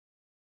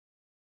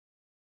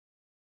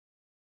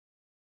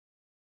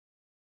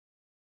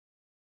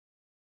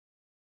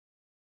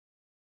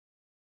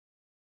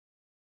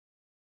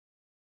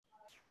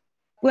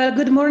Well,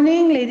 good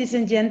morning, ladies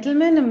and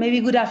gentlemen, and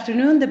maybe good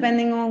afternoon,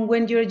 depending on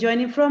when you're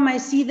joining from. I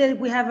see that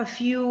we have a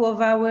few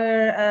of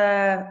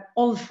our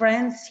old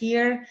friends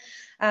here.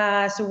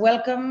 So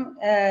welcome.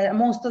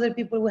 Amongst other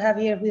people we have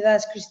here with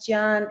us,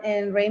 Christian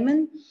and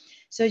Raymond.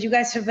 So you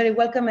guys are very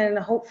welcome, and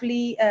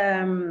hopefully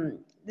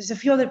there's a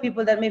few other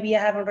people that maybe I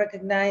haven't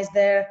recognized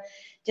there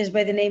just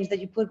by the names that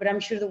you put, but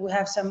I'm sure that we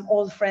have some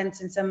old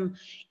friends and some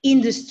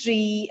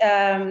industry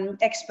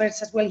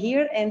experts as well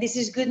here. And this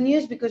is good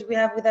news because we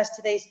have with us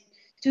today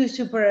two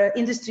super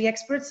industry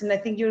experts, and I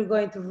think you're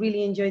going to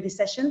really enjoy this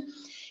session.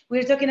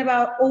 We're talking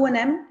about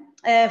O&M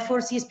for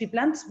CSP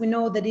plants. We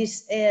know that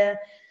is a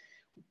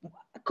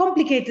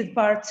complicated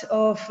part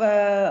of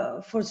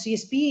for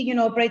CSP. You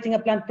know, operating a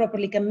plant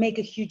properly can make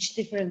a huge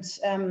difference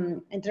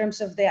in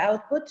terms of the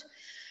output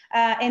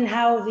and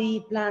how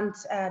the plant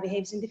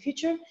behaves in the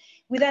future.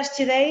 With us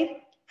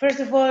today,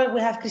 first of all,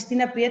 we have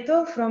Cristina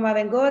Prieto from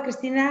Abengoa.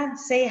 Cristina,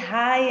 say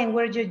hi and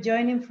where you're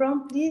joining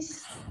from,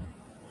 please.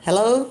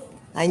 Hello,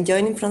 I'm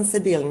joining from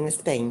Seville in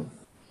Spain.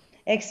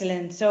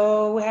 Excellent.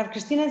 So we have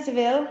Cristina in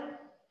Seville.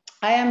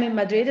 I am in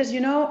Madrid, as you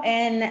know,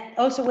 and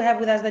also we have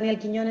with us Daniel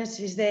Quiñones,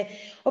 who is the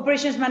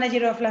operations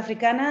manager of La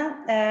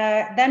Africana.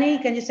 Danny,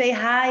 can you say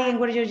hi and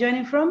where you're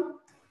joining from?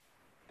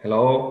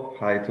 Hello,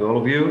 hi to all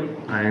of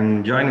you.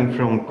 I'm joining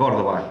from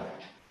Córdoba.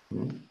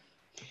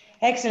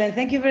 Excellent.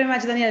 Thank you very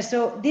much, Daniel.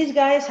 So these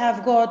guys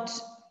have got,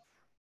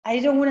 I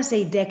don't want to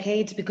say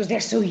decades because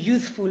they're so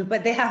youthful,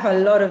 but they have a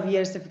lot of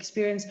years of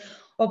experience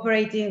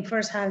operating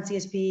first-hand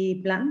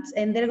CSP plants,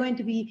 and they're going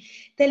to be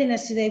telling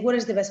us today what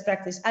is the best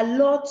practice. A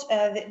lot,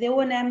 the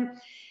O&M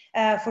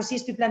for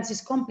CSP plants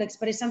is complex,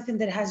 but it's something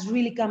that has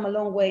really come a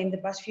long way in the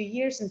past few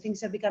years, and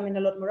things are becoming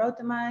a lot more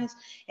automated,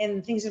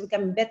 and things are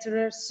becoming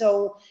better.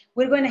 So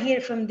we're going to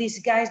hear from these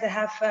guys that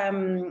have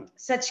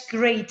such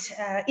great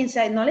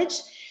inside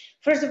knowledge.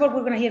 First of all, we're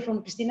going to hear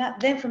from Cristina,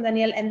 then from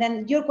Daniel, and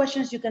then your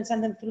questions, you can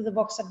send them through the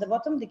box at the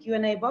bottom, the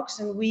Q&A box,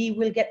 and we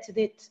will get to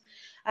it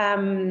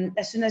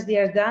as soon as they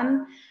are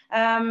done.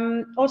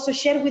 Also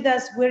share with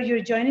us where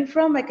you're joining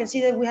from. I can see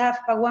that we have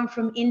Pawan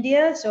from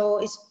India, so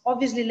it's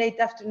obviously late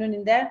afternoon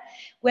in there.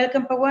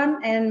 Welcome,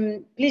 Pawan,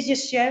 and please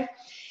just share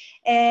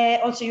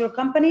also your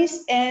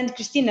companies. And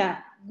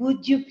Cristina,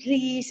 would you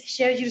please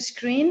share your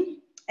screen?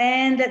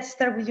 And let's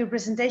start with your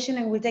presentation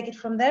and we'll take it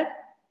from there.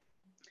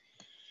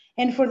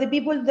 And for the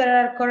people that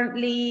are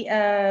currently,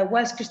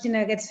 whilst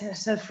Cristina gets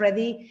herself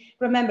ready,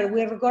 remember,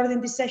 we're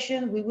recording this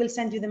session. We will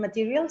send you the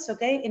materials,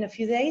 okay, in a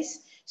few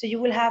days. So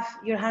you will have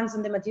your hands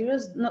on the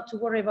materials, not to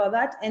worry about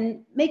that.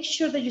 And make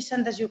sure that you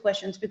send us your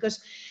questions, because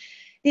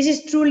this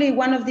is truly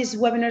one of these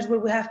webinars where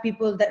we have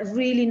people that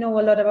really know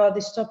a lot about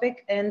this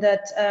topic, and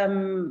that,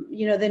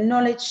 you know, the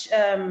knowledge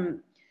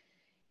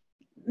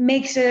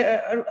makes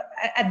a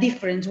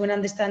difference when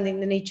understanding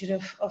the nature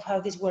of how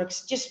this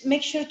works. Just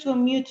make sure to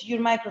unmute your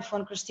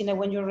microphone, Cristina,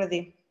 when you're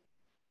ready.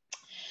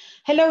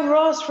 Hello,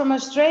 Ross from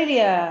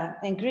Australia,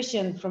 and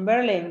Christian from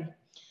Berlin.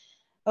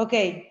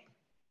 Okay,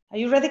 are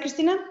you ready,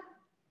 Cristina?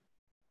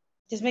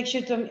 Just make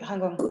sure to,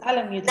 hang on, I'll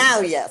unmute.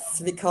 Now,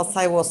 yes, because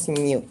I was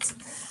in mute.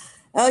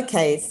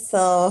 Okay,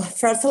 so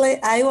firstly,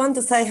 I want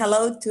to say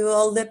hello to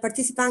all the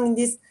participants in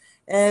this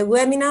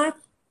webinar.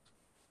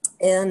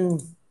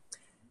 And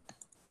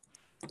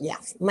yeah,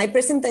 my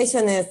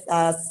presentation is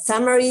a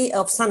summary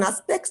of some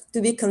aspects to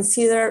be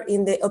considered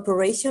in the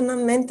operation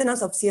and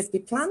maintenance of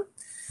CSP plant.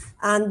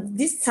 And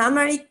this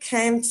summary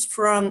comes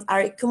from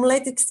our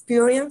accumulated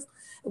experience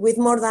with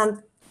more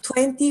than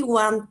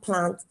 21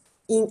 plants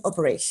in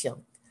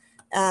operation.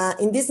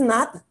 In this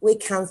map, we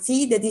can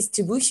see the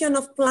distribution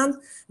of plants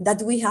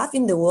that we have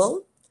in the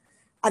world.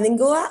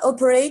 Abengoa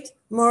operates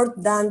more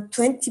than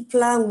 20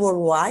 plants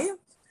worldwide.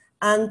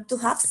 And to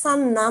have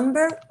some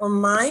number on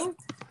mind,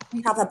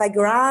 we have a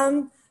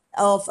background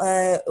of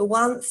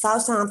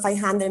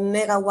 1,500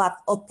 megawatts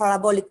of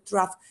parabolic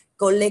trough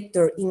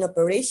collector in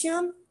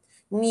operation,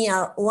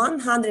 near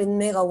 100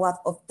 megawatts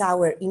of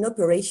tower in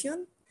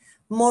operation,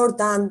 more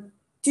than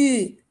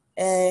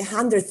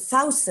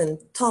 200,000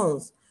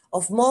 tons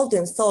of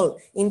molten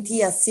salt in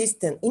TIA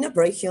system in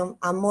operation,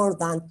 and more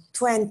than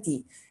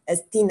 20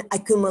 steam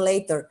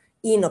accumulator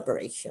in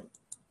operation.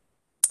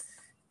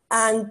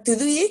 And to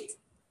do it,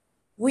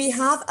 we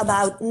have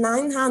about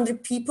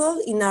 900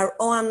 people in our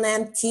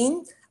O&M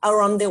team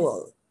around the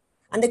world.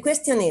 And the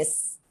question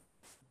is,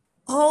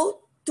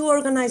 how to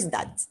organize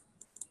that?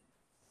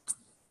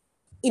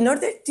 In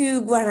order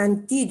to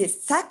guarantee the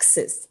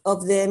success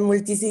of the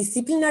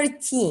multidisciplinary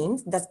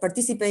teams that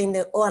participate in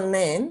the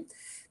O&M,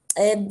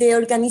 the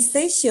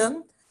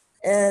organization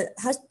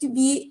has to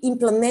be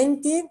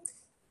implemented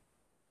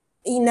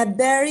in a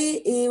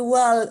very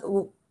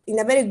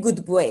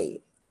good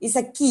way. It's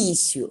a key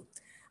issue.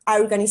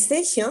 Our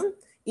organization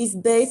is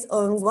based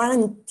on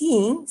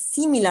guaranteeing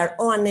similar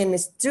O&M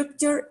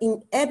structure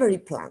in every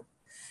plant,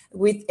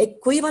 with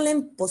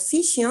equivalent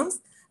positions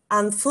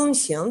and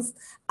functions,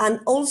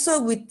 and also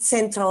with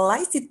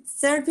centralized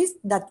service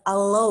that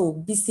allow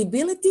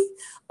visibility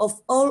of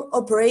all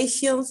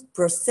operations,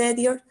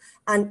 procedures,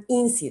 and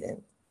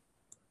incidents.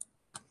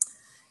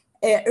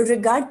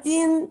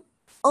 Regarding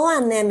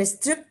O&M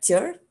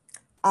structure,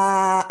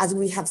 as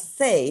we have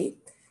said,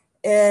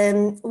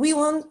 we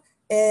want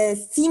a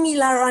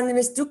similar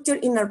O&M structure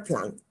in our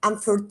plan.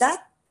 And for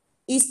that,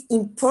 it's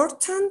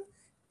important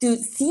to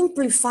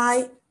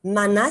simplify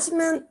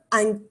management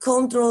and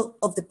control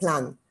of the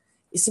plan.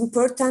 It's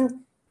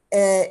important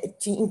to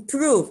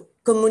improve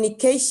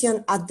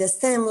communication at the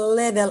same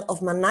level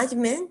of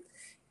management,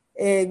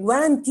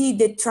 guarantee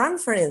the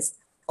transference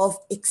of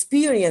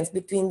experience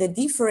between the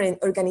different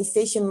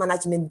organization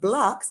management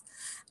blocks,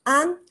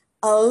 and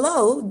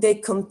allow the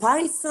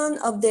comparison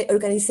of the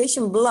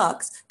organization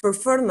blocks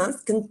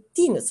performance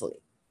continuously.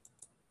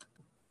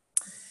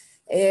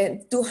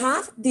 To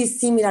have this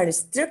similar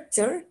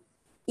structure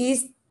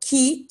is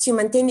key to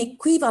maintain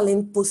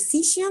equivalent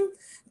position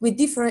with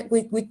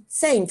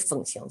same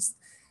functions.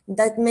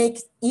 That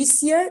makes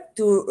easier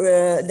to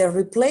the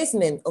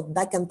replacement of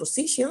vacant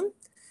position.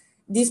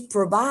 This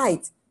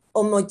provides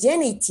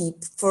homogeneity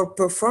for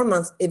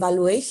performance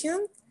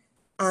evaluation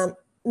and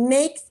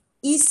makes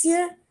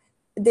easier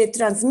the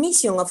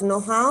transmission of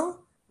know-how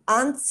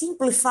and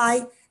simplify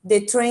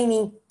the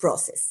training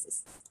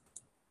processes.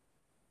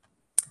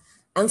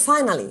 And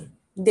finally,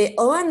 the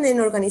O&M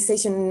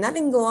organization in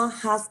Abengoa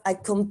has a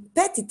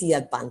competitive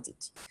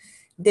advantage.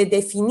 The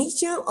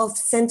definition of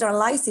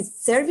centralized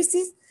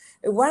services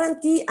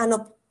guarantee an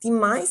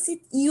optimized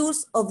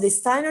use of the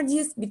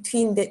synergies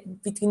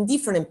between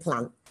different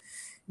plans.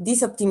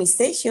 This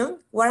optimization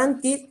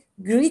guarantees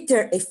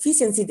greater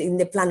efficiency in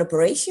the plan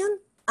operation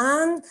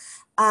and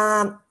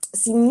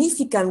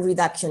significant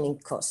reduction in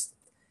cost.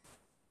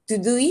 To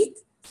do it,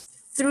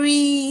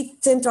 3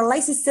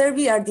 centralized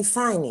services are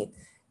defined.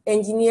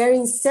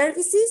 Engineering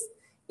services,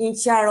 in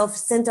charge of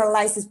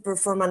centralized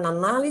performance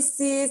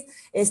analysis,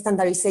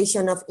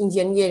 standardization of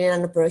engineering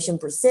and operation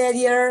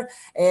procedure,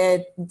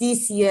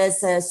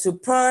 DCS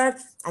support,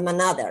 among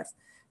others.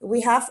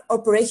 We have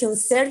operation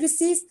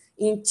services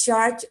in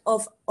charge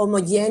of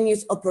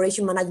homogeneous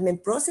operation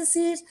management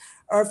processes,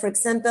 or for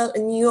example,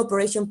 new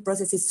operation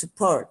processes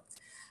support.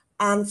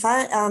 And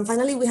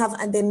finally, we have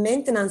the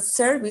maintenance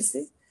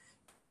services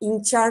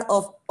in charge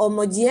of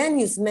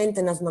homogeneous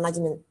maintenance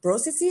management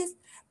processes,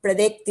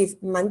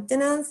 predictive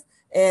maintenance,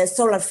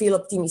 solar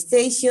field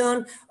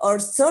optimization, or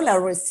solar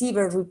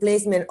receiver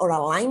replacement or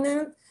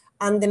alignment,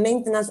 and the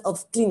maintenance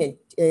of cleaning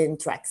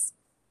tracks.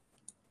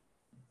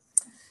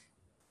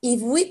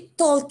 If we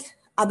talk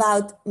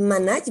about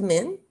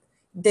management,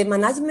 the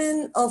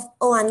management of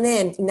O&M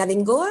in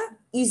Abengoa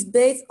is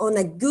based on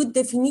a good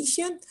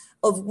definition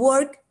of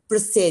work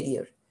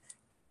procedure,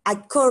 a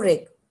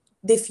correct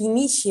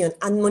definition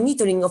and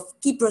monitoring of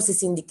key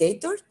process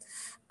indicators,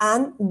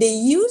 and the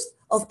use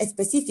of a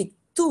specific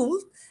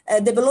tools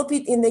developed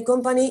in the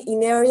company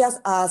in areas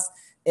as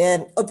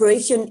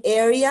operation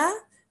area,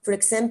 for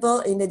example,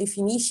 in the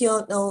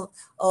definition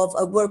of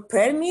a work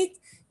permit,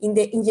 in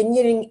the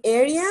engineering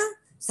area,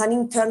 it's an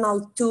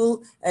internal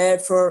tool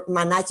for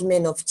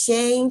management of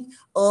change,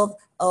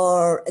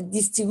 or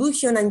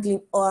distribution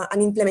or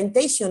an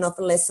implementation of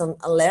lesson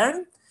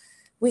learned.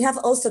 We have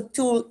also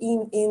tool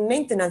in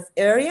maintenance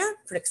area,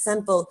 for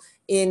example,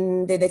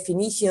 in the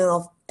definition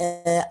of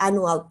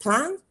annual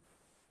plan.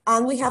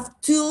 And we have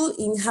tool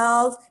in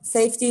health,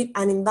 safety,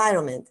 and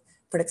environment.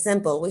 For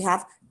example, we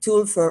have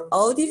tool for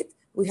audit,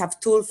 we have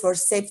tool for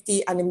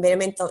safety and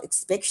environmental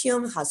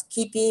inspection,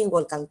 housekeeping,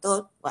 work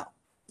control, well,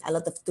 a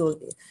lot of tools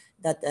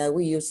that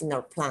we use in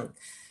our plan.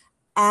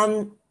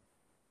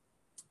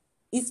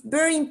 It's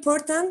very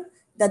important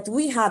that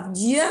we have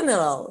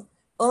general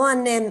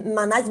O&M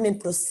management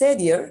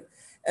procedure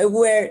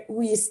where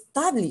we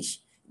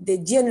establish the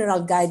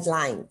general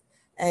guideline.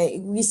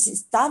 We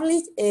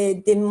establish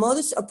the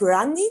modus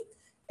operandi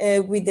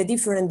with the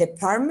different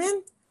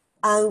departments,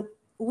 and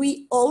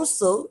we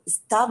also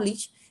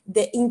establish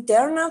the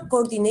internal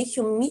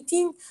coordination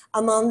meeting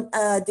among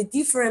the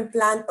different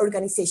plan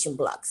organization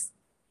blocks.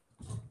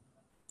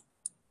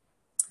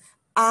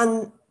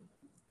 And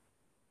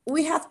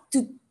we have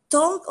to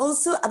talk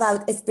also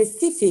about a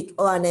specific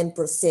O&M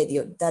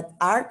procedure that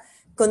are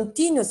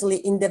continuously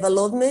in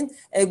development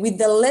with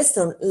the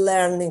lesson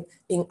learning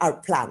in our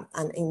plan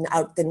and in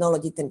our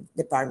technology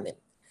department.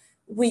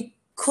 We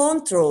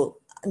control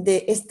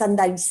the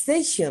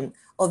standardization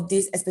of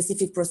this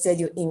specific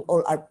procedure in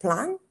all our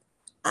plan,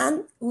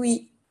 and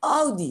we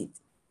audit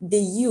the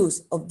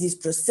use of these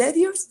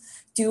procedures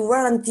to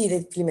guarantee the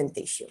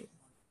implementation.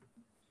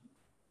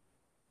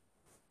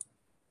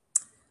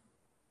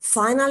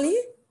 Finally,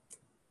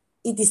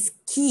 it is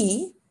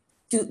key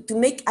to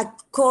make a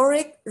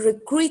correct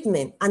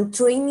recruitment and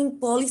training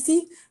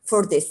policy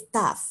for the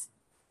staff.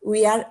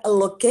 We are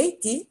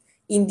located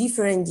in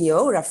different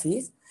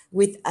geographies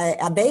with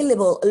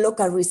available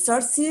local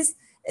resources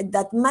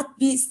that must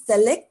be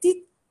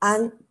selected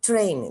and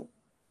trained.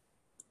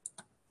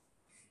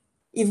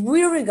 If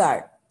we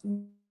regard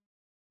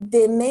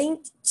the main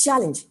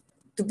challenge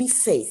to be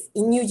faced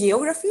in new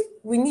geography,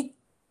 we need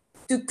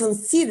to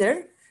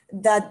consider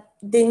that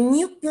the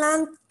new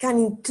plan can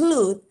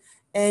include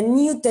a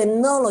new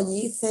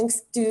technology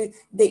thanks to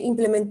the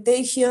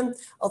implementation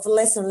of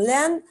lesson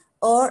learned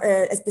or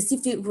a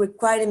specific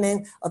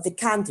requirement of the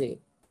country.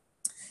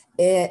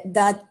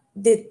 That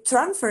the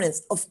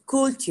transference of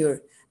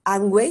culture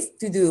and ways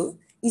to do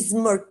is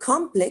more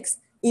complex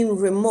in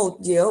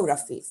remote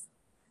geographies,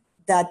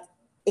 that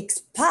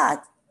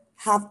expats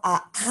have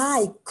a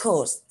high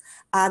cost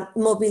and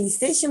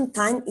mobilization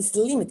time is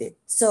limited.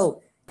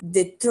 So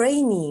the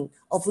training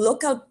of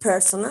local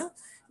personnel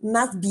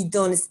must be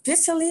done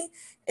especially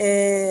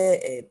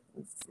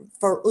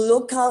for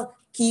local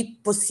key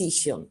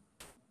position.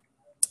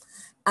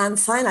 And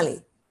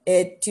finally,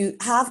 to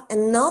have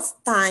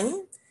enough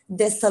time,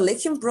 the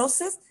selection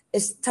process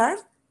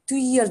starts 2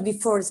 years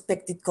before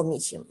expected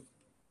commission.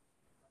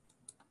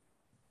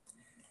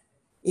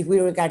 If we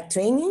regard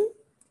training,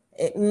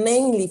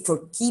 mainly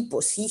for key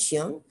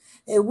position,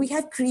 we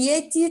have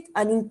created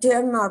an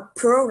internal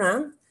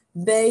program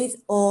based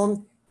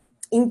on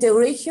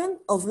integration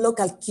of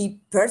local key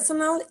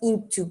personnel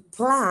into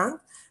plan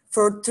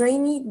for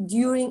training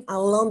during a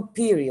long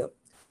period,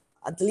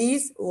 at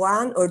least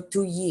 1 or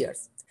 2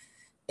 years.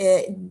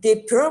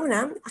 The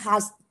program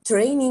has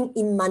training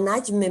in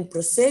management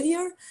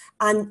procedure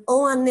and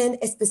O&M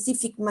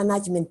specific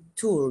management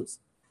tools.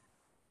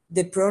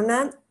 The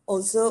program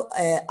also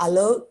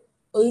allows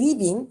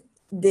living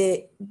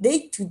the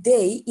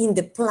day-to-day in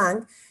the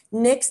plant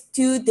next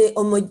to the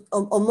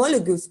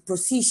homologous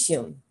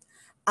position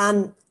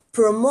and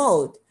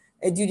promote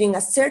during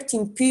a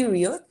certain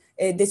period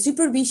the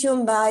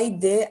supervision by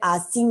the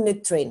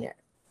assigned trainer.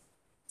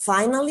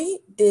 Finally,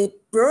 the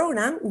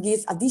program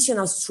gives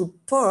additional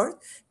support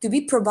to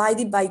be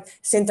provided by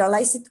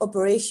centralized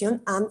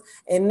operation and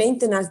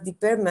maintenance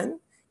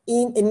department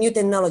in new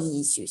technology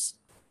issues.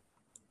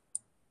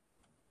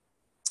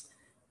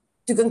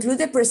 To conclude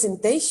the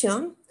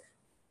presentation,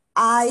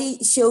 I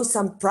show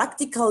some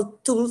practical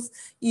tools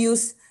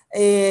used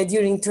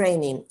during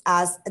training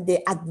as the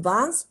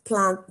advanced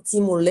plant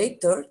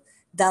simulator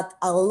that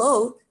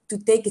allow to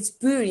take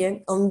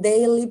experience on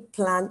daily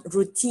plant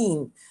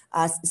routine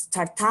as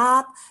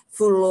startup,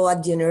 full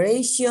load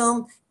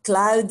generation,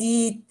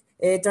 clouded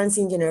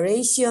transient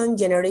generation,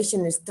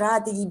 generation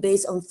strategy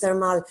based on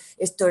thermal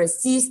storage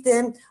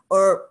system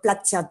or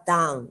plant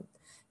shutdown.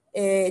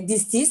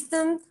 This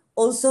system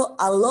also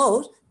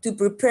allows to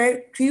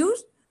prepare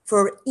crews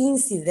for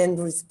incident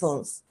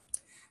response.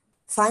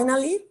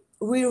 Finally,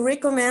 we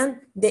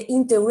recommend the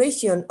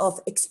integration of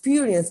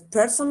experienced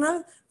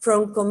personnel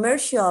from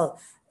commercial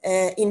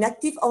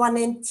inactive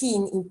O&M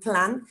team in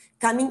plant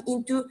coming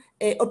into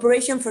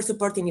operation for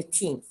supporting your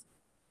teams.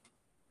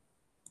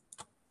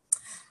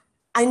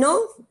 I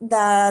know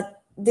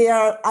that there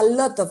are a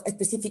lot of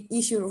specific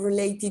issues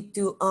related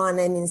to O&M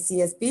in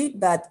CSP,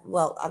 but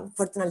well,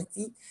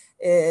 unfortunately,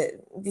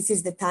 this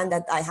is the time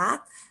that I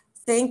have.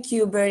 Thank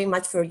you very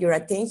much for your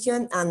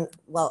attention. And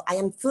well, I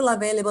am fully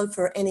available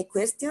for any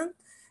question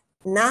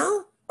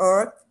now,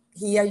 or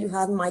here you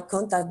have my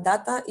contact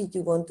data if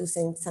you want to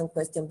send some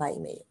question by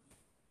email.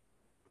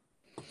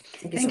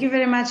 Thank you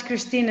very much,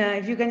 Christina.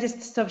 If you can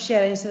just stop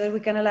sharing so that we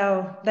can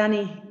allow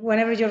Danny,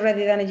 whenever you're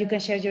ready, Danny, you can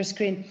share your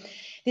screen.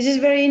 This is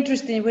very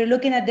interesting. We're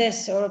looking at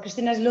this, or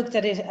Christina's looked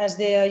at it as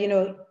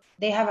the,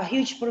 they have a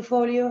huge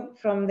portfolio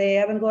from the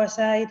Abengoa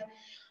side.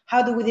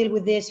 How do we deal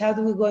with this? How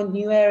do we go in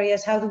new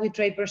areas? How do we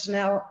train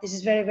personnel? This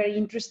is very, very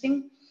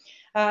interesting.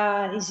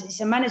 It's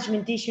a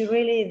management issue,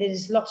 really.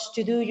 There's lots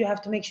to do. You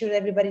have to make sure that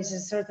everybody's at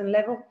a certain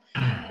level.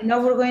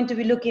 Now we're going to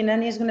be looking,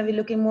 Annie is going to be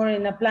looking more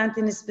in a plant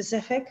in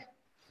specific.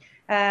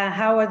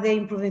 How are they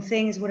improving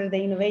things? What are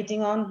they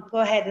innovating on? Go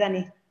ahead,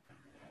 Danny.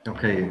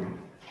 Okay.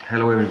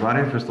 Hello,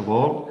 everybody, first of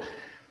all.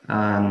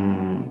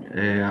 And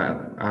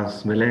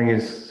as Belén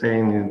is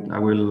saying, I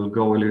will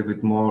go a little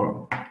bit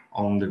more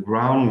on the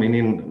ground,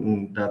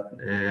 meaning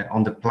that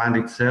on the plant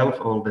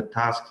itself, all the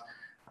tasks,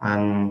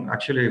 and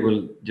actually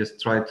we'll just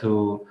try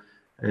to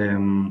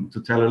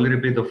tell a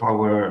little bit of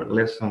our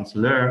lessons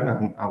learned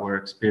and our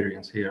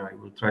experience here. I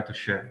will try to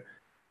share.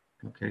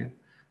 Okay.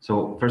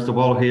 So first of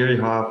all, here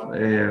you have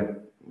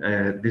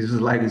this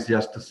slide is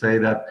just to say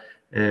that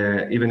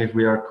even if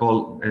we are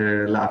called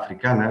La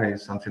Africana,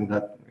 is something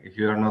that if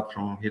you are not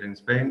from here in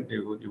Spain,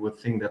 you would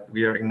think that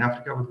we are in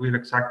Africa, but we're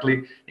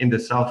exactly in the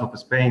south of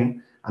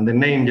Spain. And the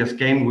name just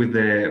came with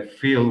the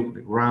field,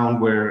 the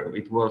ground where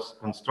it was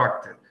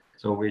constructed.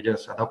 So we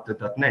just adopted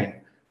that name.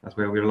 That's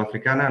why we're La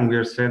Africana, and we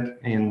are set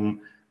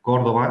in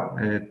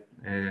Córdoba,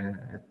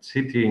 a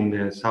city in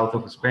the south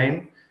of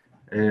Spain,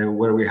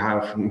 where we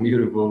have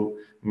beautiful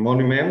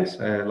monuments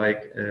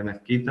like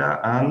Mezquita,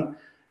 and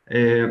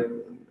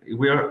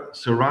we are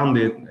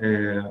surrounded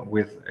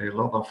with a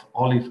lot of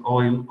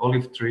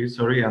olive trees,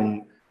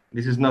 and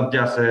this is not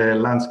just a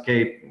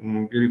landscape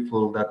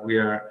beautiful that we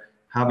are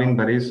having,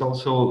 but it's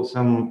also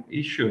some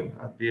issue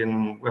at the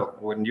end, well,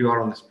 when you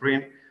are on the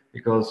spring,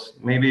 because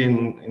maybe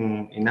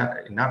in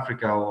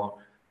Africa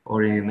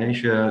or in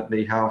Asia,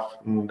 they have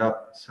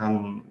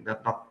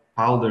that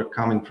powder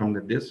coming from the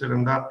desert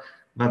and that,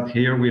 but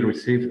here we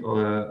receive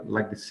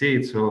like the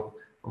seeds of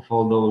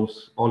all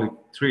those olive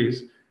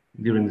trees,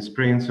 during the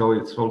spring, so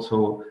it's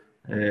also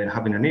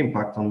having an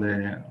impact on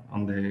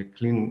the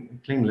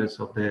cleanliness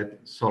of the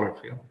solar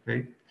field.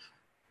 Okay,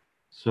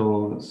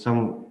 so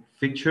some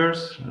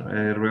features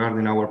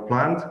regarding our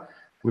plant: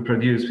 we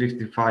produce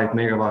 55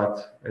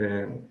 megawatts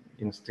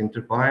in steam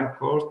turbine, of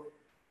course.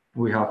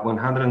 We have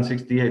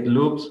 168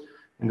 loops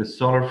in the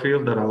solar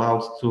field that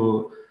allows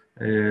to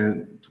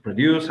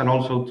produce and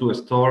also to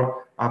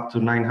store up to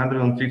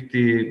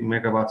 950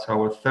 megawatts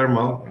hour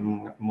thermal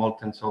in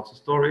molten salt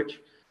storage.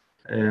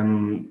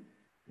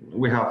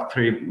 We have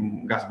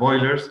 3 gas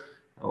boilers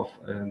of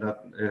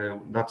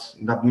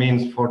that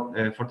means for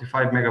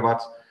 45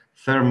 megawatts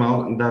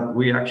thermal that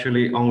we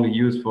actually only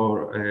use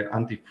for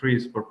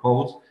antifreeze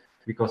purpose,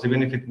 because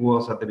even if it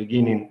was at the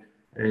beginning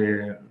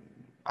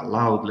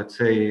allowed, let's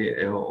say,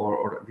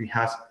 or it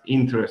has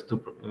interest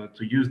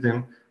to use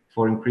them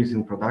for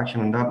increasing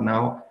production, and that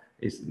now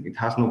it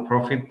has no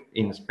profit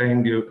in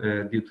Spain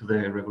due to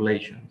the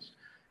regulations.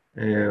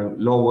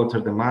 Low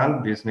water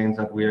demand. This means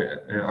that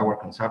our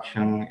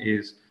consumption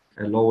is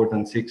lower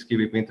than 6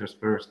 cubic meters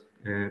per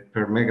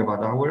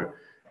megawatt hour.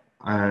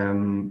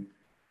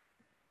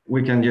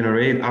 We can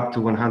generate up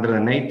to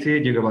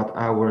 180 gigawatt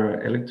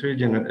hour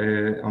electricity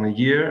on a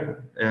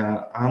year.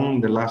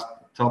 And the last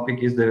topic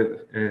is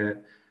the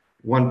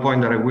one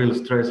point that I will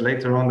stress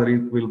later on, that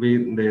it will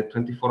be the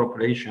 24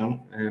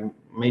 operation,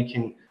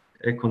 making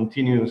a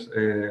continuous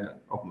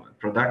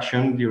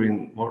production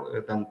during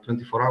more than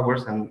 24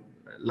 hours. And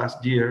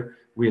last year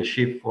we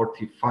achieved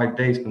 45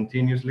 days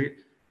continuously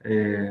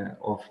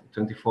of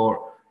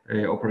 24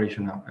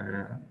 operation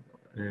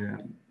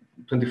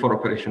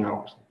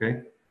hours.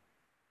 Okay.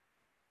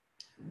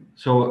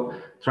 So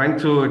trying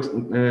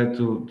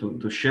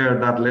to share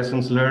that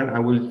lessons learned, I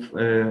will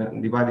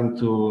divide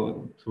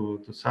into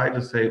two sides,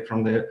 let's say,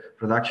 from the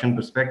production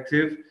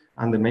perspective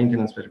and the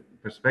maintenance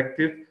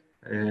perspective.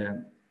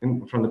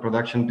 From the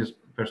production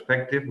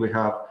perspective, we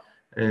have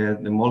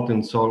the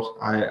molten salts.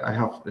 I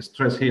have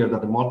stressed here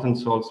that the molten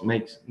salts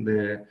makes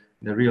the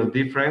real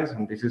difference,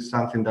 and this is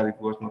something that it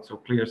was not so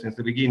clear since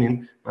the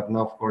beginning, but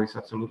now of course it's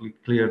absolutely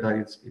clear that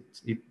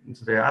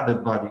it's the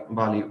added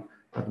value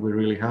that we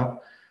really have.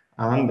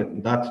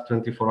 And that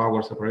 24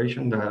 hours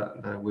operation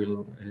that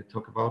we'll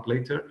talk about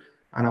later.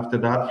 And after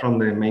that, from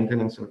the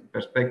maintenance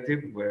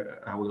perspective,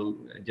 where I will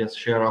just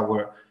share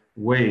our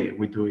way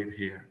we do it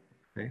here.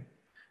 Okay.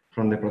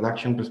 From the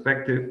production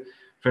perspective,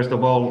 first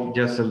of all,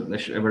 just a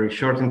very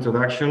short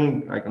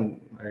introduction.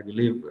 I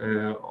believe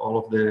all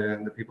of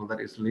the people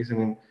that is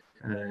listening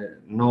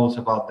knows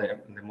about the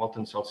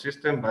molten salt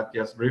system, but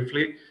just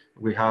briefly,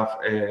 we have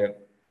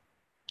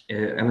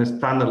a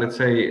standard, let's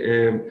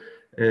say,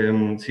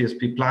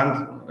 CSP plant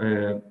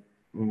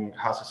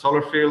has a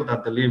solar field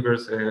that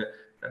delivers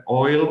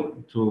oil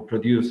to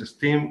produce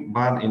steam,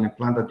 but in a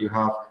plant that you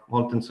have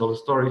molten salt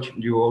storage,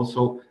 you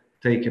also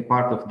take a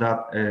part of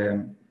that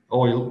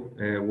oil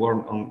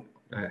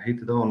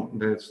heated on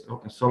the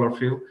solar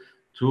field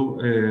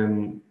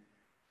to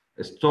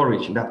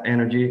storage that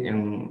energy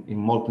in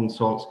molten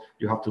salts.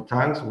 You have 2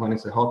 tanks. One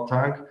is a hot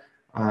tank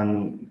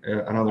and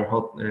another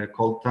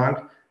cold tank,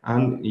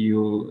 and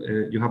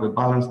you have a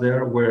balance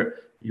there where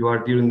you are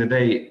during the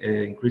day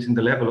increasing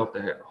the level of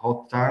the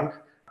hot tank,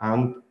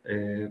 and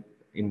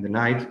in the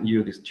night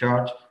you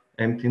discharge,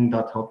 emptying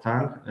that hot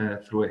tank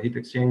through a heat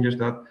exchangers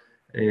that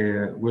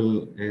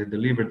will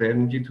deliver the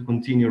energy to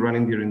continue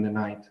running during the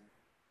night.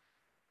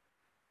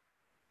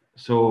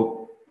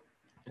 So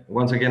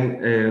once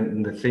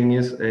again, the thing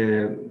is,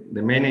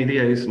 the main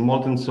idea is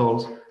molten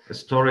salts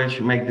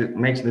storage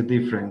makes the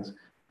difference.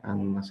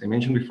 And as I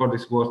mentioned before,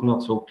 this was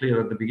not so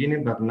clear at the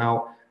beginning, but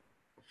now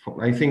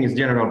I think it's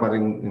general, but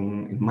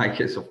in my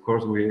case, of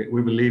course,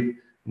 we believe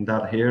in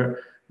that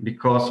here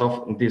because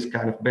of this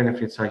kind of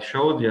benefits I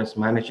showed, just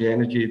manage the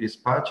energy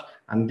dispatch.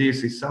 And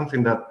this is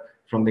something that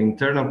from the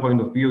internal point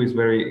of view is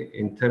very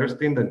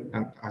interesting, that,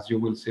 as you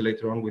will see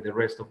later on with the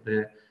rest of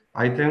the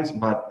items,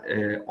 but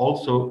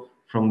also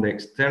from the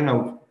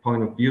external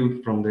point of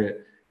view, from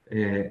the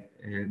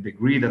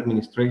grid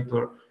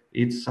administrator,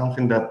 it's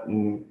something that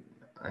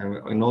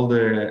in all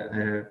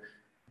the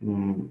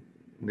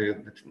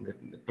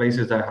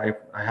places that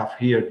I have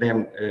here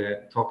them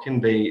talking,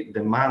 they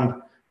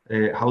demand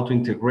how to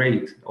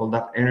integrate all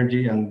that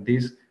energy, and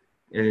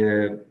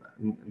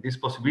this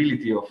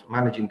possibility of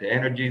managing the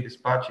energy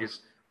dispatch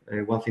is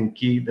one thing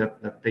key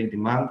that they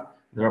demand.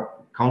 There are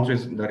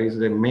countries that is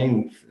the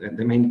main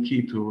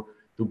key to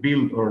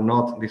build or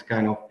not this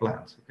kind of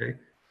plants. Okay,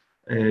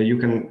 you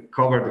can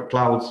cover the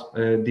clouds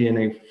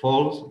DNA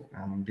faults,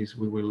 and this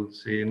we will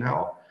see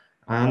now,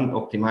 and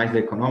optimize the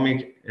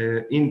economic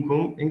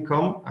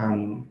income,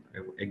 and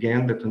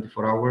again the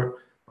 24-hour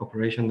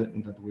operation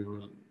that we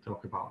will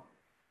talk about.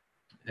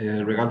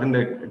 Regarding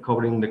the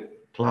covering the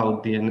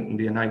cloud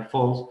DNA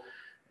faults,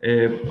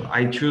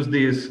 I took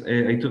this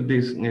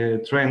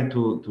trend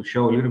to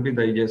show a little bit.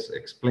 I just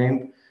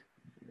explained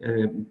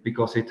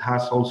because it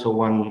has also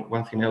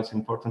one thing else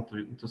important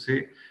to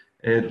see.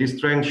 This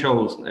trend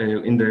shows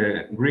in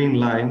the green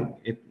line,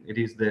 it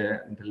is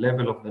the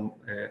level of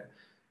the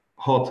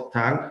hot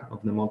tank of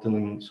the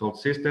molten salt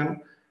system.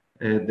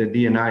 The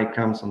DNI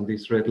comes on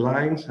these red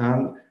lines,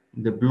 and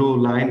the blue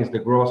line is the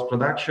gross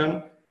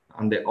production,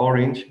 and the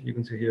orange, you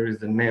can see here, is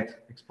the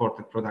net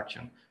exported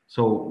production.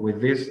 So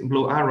with this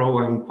blue arrow,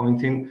 I'm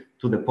pointing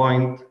to the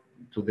point,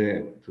 to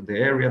the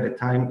area, the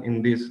time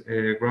in this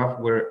graph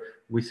where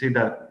we see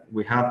that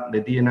we have the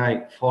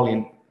DNI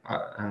falling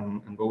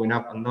and going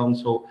up and down.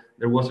 So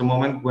there was a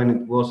moment when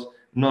it was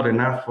not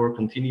enough for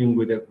continuing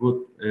with a good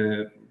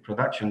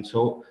production.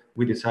 So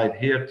we decide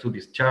here to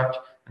discharge,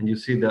 and you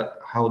see that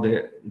how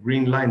the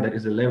green line, that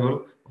is the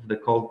level of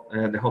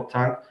the hot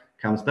tank,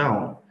 comes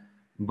down.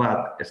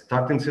 But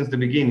starting since the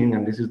beginning,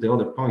 and this is the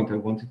other point I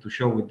wanted to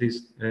show with this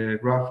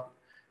graph,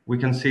 we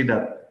can see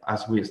that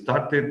as we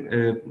started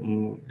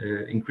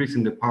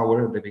increasing the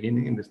power at the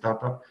beginning in the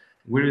startup,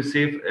 we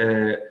received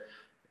a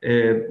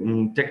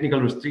technical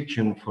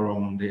restriction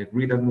from the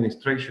grid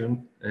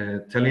administration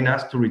telling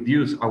us to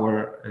reduce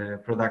our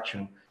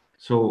production.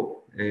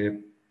 So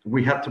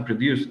we had to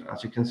produce,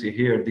 as you can see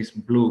here, this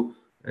blue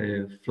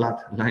flat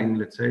line,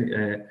 let's say,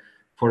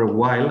 for a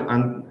while,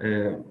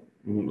 and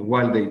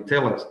while they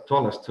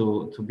told us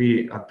to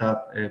be at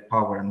that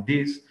power. And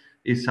this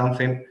is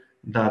something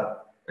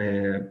that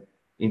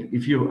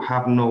if you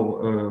have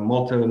no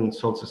molten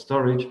salt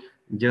storage,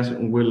 just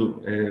will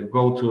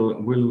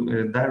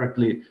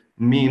directly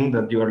mean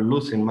that you are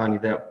losing money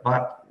there.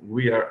 But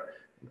we are,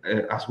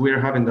 as we are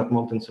having that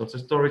molten salt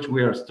storage,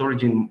 we are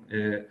storing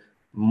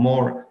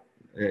more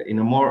in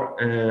a more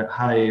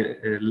high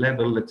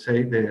level, let's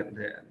say,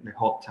 the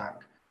hot tank.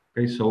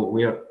 Okay, so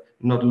we are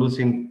not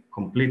losing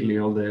completely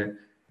all the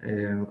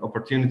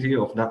opportunity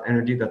of that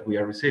energy that we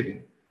are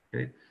receiving.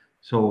 Okay,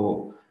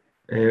 so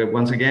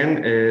once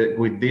again,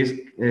 with this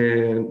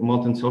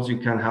molten salts, you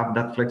can have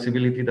that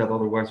flexibility that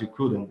otherwise you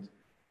couldn't.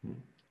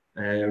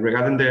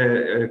 Regarding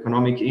the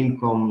economic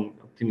income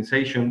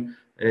optimization,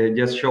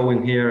 just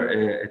showing here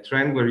a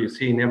trend where you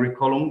see in every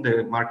column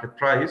the market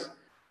price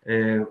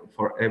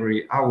for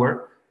every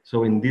hour.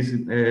 So in this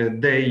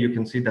day, you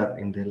can see that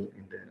in the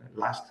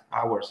last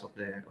hours of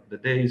the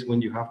day is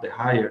when you have the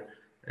higher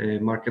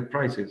market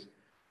prices.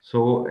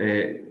 So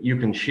you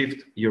can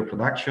shift your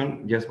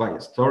production just by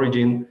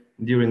storaging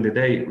during the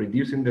day,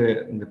 reducing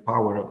the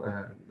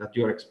power that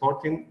you are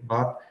exporting,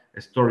 but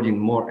storing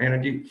more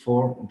energy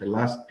for the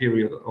last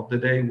period of the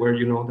day where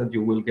you know that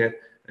you will get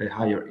a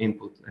higher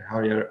input, a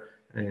higher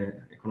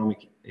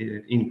economic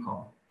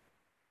income.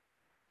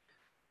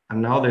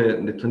 And now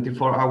the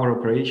 24-hour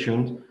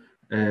operations,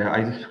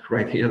 I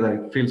write here that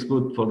it feels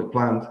good for the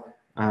plant,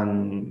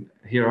 and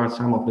here are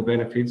some of the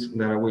benefits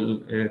that I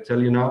will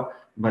tell you now.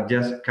 But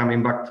just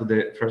coming back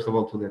to first of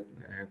all, to the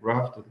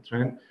graph, to the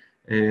trend,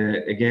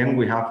 again,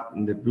 we have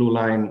the blue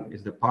line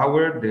is the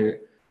power, the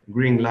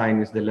green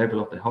line is the level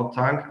of the hot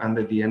tank, and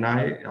the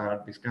DNI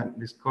are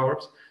these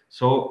curves.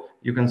 So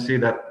you can see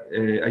that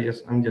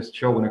I'm just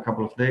showing a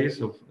couple of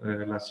days of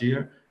last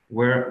year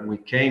where we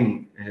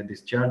came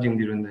discharging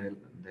during the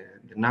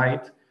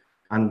night,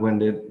 and when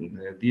the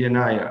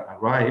DNI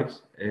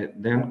arrives,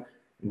 then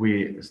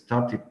we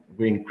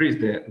increased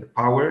the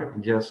power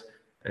just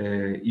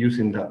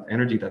using that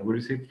energy that we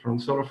received from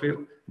solar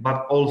field.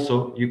 But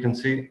also you can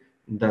see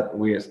that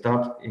we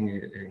start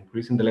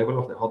increasing the level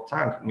of the hot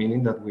tank,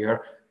 meaning that we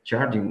are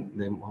charging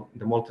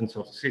the molten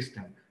salt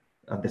system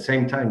at the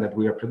same time that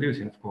we are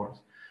producing, of course.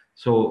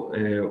 So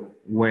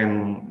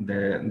when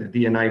the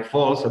DNI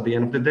falls at the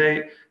end of the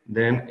day,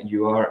 then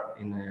you are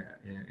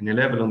in a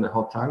level on the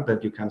hot tank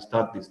that you can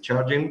start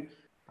discharging,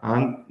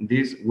 and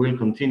this will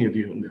continue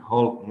during the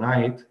whole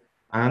night.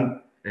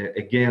 And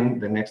again,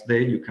 the next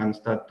day you can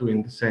start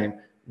doing the same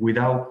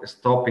without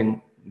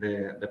stopping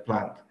the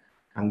plant.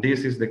 And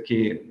this is the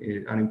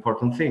key, an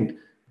important thing,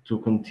 to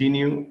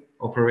continue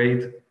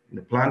operate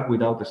the plant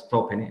without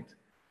stopping it.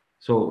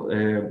 So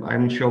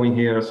I'm showing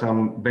here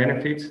some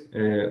benefits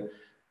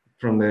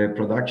from the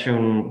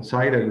production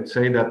side. I would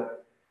say that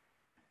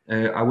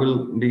I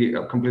will be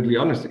completely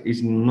honest,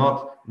 it's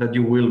not that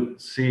you will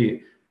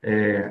see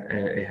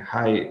a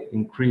high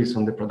increase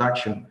on the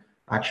production.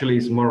 Actually,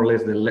 it's more or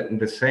less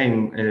the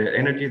same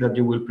energy that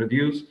you will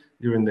produce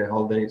during the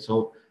whole day.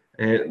 So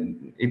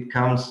it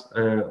comes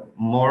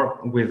more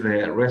with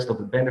the rest of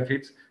the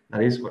benefits.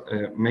 That is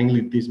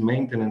mainly these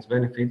maintenance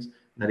benefits.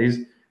 That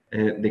is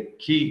the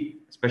key,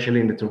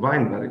 especially in the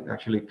turbine, but it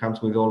actually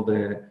comes with all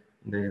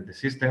the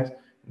systems.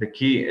 The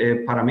key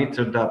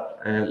parameter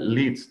that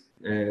leads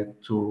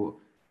to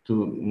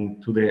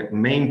the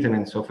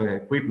maintenance of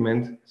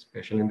equipment,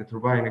 especially in the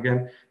turbine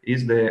again,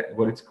 is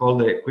what it's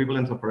called the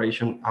equivalent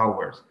operation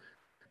hours,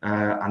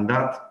 and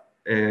that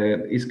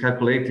is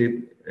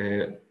calculated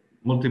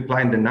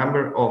multiplying the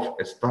number of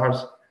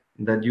stars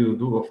that you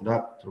do of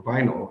that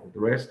turbine or the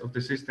rest of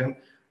the system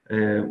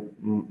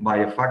by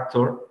a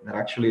factor that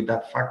actually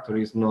that factor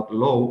is not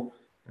low,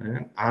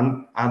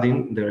 and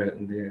adding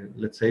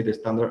let's say the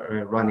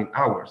standard running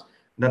hours.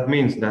 That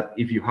means that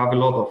if you have a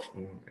lot of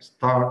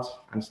starts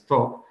and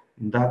stop,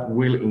 that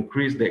will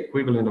increase the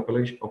equivalent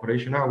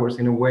operation hours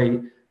in a way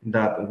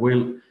that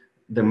will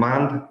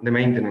demand the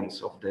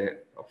maintenance of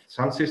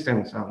some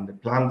systems and the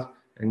plant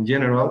in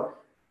general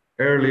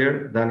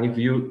earlier than if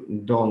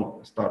you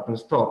don't start and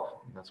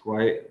stop. That's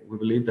why we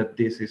believe that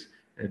this is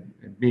a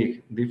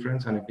big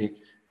difference and a big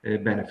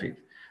benefit.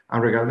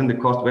 And regarding the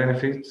cost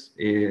benefits,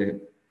 there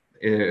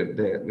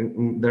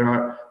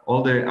are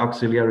all the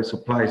auxiliary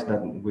supplies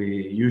that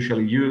we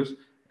usually use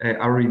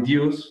are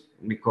reduced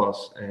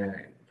because,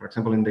 for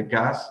example, in the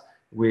gas,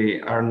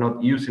 we are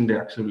not using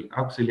the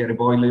auxiliary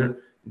boiler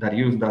that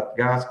use that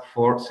gas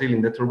for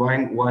sealing the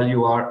turbine while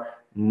you are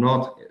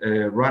not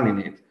running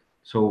it.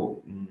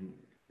 So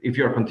if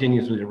you are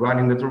continuously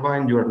running the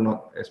turbine, you are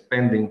not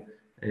spending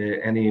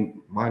any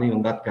money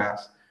on that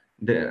gas.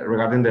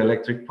 Regarding the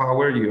electric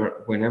power,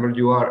 whenever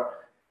you are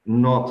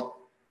not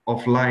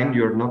offline,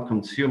 you're not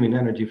consuming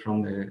energy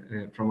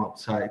from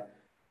outside.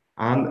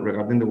 And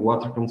regarding the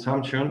water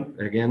consumption,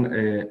 again,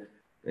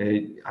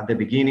 at the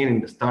beginning in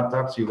the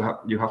startups, you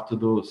have to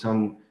do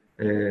some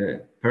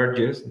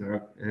purges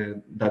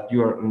that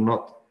you are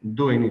not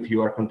doing if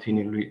you are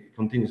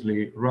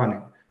continuously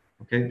running.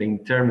 Okay, the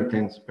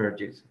intermittent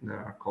purges that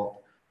are called.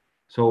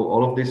 So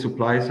all of these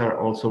supplies are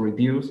also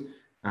reduced,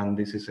 and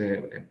this is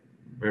a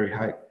very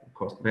high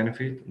cost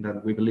benefit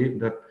that we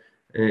believe that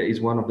is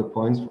one of the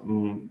points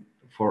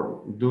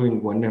for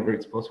doing whenever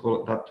it's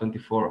possible that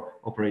 24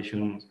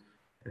 operations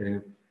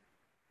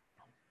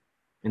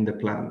in the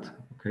plant.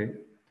 Okay,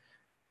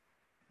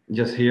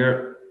 just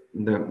here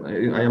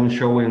I am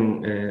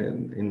showing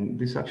in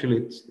this,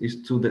 actually it's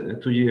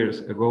 2 years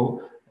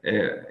ago,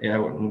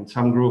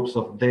 some groups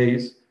of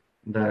days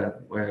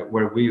that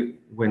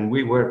when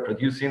we were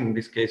producing. In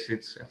this case,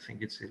 I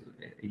think it's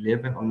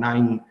 11 or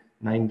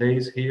 9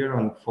 days here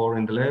and 4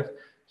 in the left.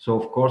 So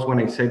of course, when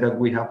I say that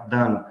we have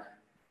done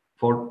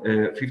for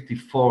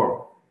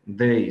 54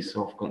 days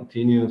of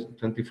continuous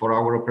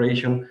 24-hour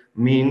operation,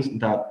 means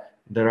that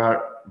there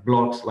are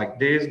blocks like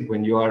this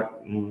when you are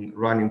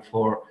running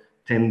for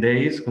 10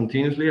 days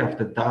continuously.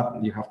 After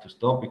that, you have to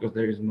stop because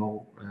there is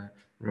no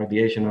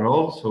radiation at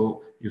all.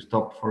 So you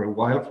stop for a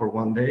while, for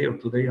 1 day or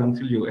 2 days,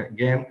 until you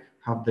again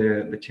have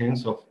the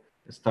chance of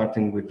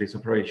starting with this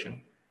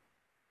operation.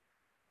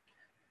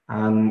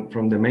 And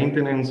from the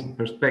maintenance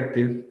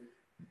perspective,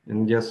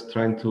 and just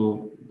trying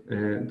to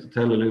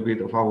tell a little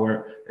bit of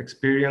our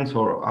experience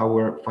or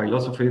our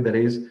philosophy, that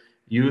is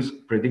use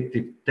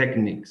predictive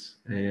techniques,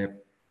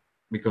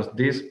 because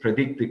these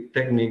predictive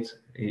techniques,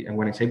 and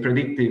when I say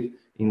predictive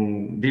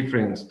in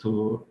difference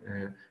to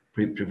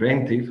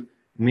preventive,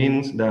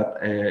 means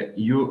that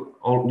you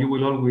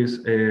will always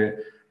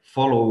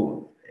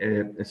follow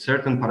a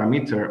certain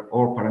parameter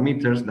or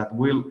parameters that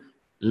will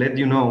let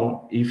you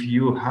know if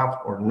you have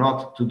or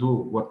not to do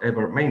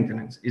whatever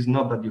maintenance. It's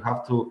not that you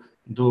have to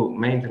do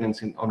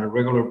maintenance on a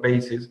regular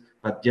basis,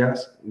 but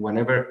just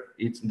whenever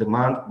it's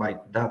demanded by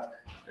that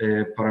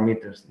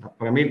parameters. The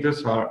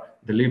parameters are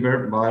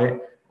delivered by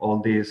all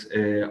these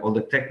all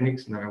the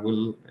techniques that I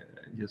will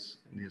just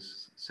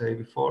say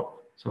before.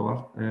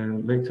 So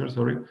later,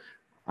 sorry.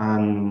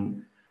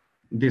 And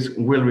this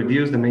will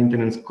reduce the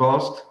maintenance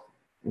cost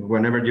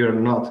whenever you're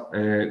not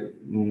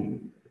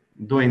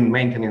doing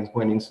maintenance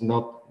when it's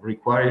not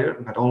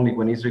required, but only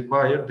when it's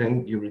required,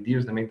 then you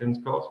reduce the maintenance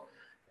cost.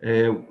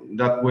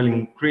 That will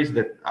increase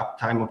the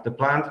uptime of the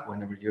plant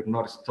whenever you're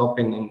not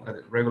stopping on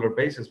a regular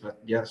basis, but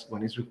yes,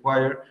 when it's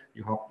required,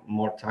 you have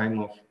more time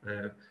of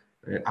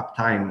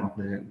uptime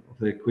of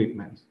the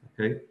equipment.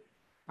 Okay,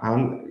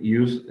 and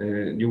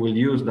you will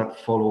use that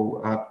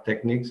follow-up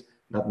techniques.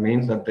 That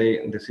means that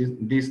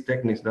these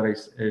techniques that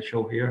I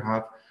show here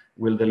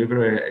will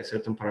deliver a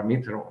certain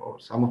parameter, or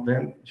some of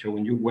them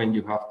showing you when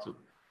you have to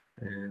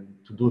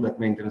do that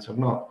maintenance or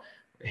not.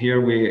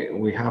 Here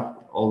we have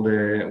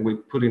we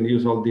put in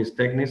use all these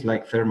techniques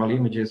like thermal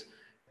images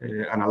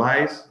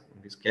analyze.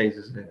 In this case,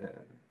 is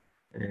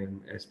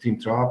a steam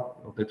trap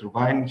of the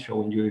turbine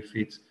showing you if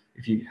it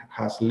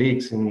has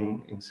leaks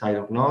inside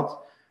or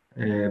not.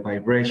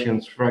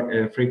 Vibrations,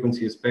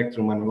 frequency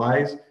spectrum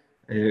analyze.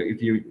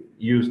 If you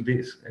use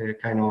this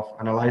kind of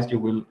analyze, you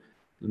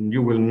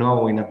will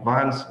know in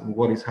advance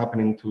what is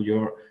happening to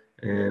your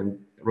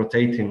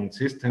rotating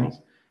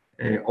systems.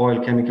 Oil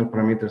chemical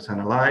parameters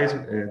analyze.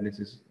 This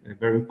is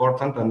very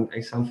important, and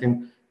it's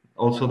something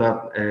also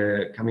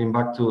that coming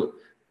back to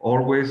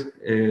always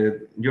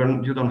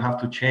you don't have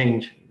to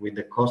change with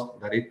the cost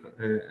that it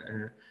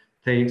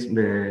takes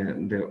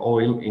the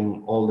oil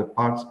in all the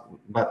parts,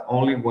 but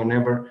only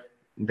whenever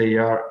they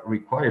are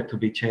required to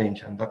be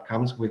changed, and that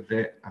comes with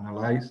the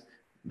analyze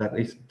that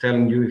is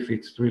telling you if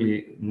it's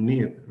really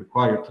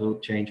required to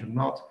change or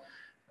not.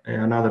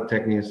 Another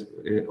technique is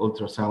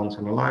ultrasounds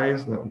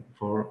analyze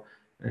for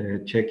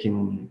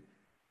checking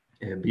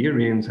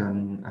bearings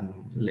and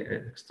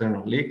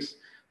external leaks.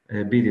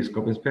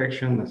 Videoscope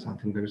inspection, that's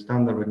something very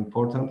standard, very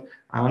important,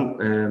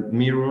 and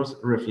mirrors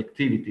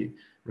reflectivity.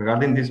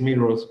 Regarding this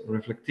mirrors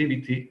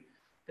reflectivity,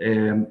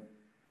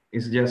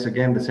 it's just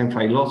again the same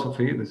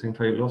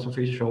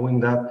philosophy showing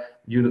that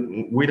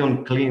we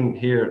don't clean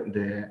here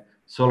the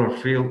solar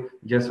field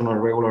just on a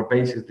regular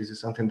basis. This is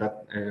something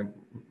that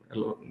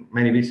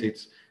many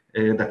visits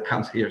that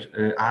comes here.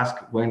 Ask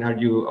when are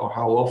you, or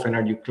how often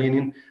are you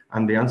cleaning?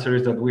 And the answer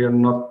is that we are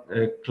not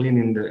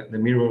cleaning the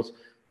mirrors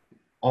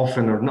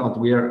often or not.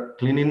 We are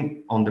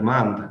cleaning on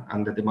demand,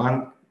 and the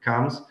demand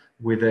comes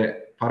with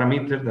a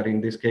parameter that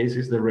in this case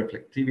is the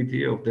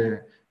reflectivity of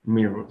the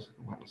mirrors.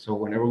 So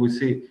whenever we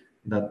see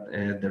that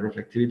the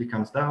reflectivity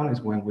comes down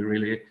is when we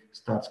really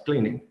start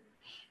cleaning.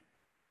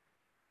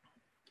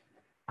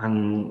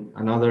 And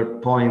another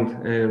point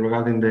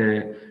regarding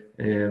the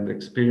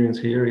experience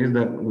here is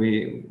that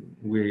we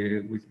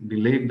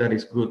believe that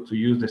it's good to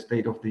use the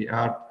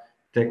state-of-the-art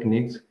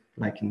techniques,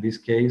 like in this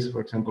case,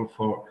 for example,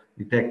 for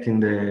detecting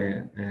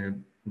the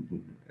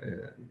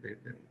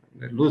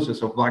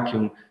losses of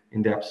vacuum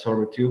in the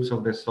absorber tubes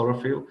of the solar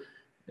field.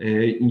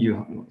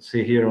 You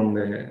see here on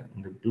the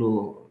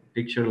blue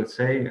picture, let's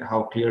say,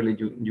 how clearly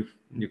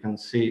you can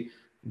see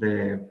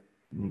the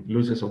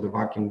losses of the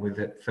vacuum with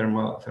the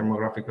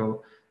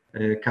thermographical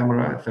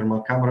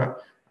thermal camera.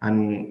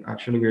 And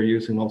actually we are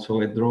using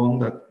also a drone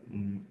that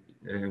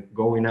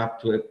going up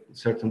to a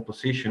certain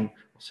position,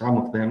 some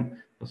of them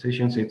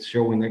positions, it's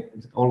showing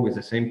always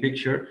the same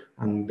picture,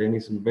 and then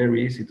it's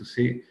very easy to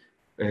see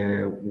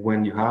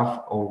when you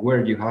have or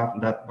where you have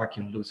that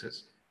vacuum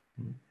losses.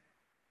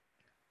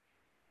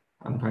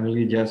 And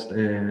finally, just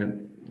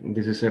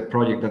this is a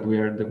project that we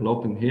are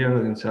developing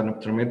here. It's an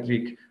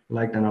optometric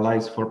light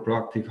analyze for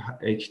proactive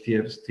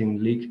HTF steam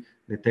leak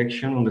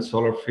detection on the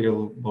solar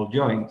field ball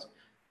joints.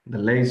 The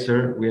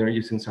laser, we are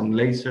using some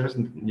lasers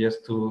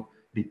just to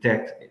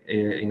detect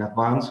in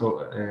advance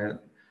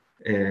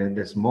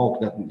the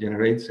smoke that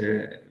generates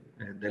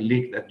the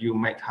leak that you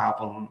might have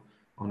on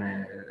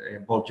a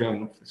ball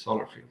joint of the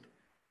solar field.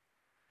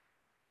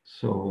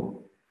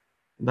 So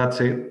that's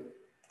it.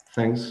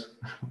 Thanks,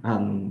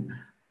 and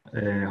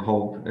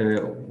hope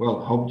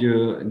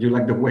you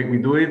like the way we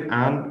do it.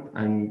 And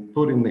I'm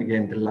putting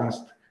again the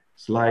last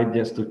slide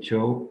just to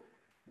show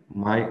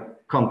my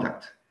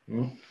contact.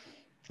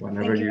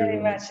 Whenever Thank you very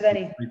much,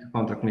 Danny. Feel free to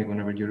contact me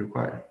whenever you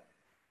require.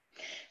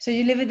 So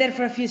you leave it there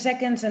for a few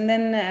seconds, and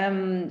then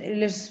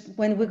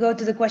when we go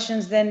to the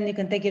questions, then you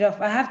can take it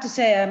off. I have to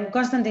say, I'm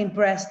constantly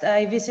impressed.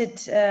 I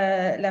visit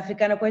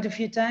L'Africano quite a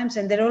few times,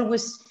 and they're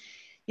always,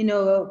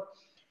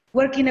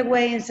 working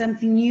away in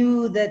something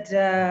new that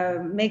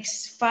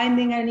makes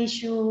finding an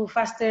issue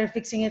faster,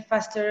 fixing it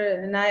faster.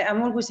 And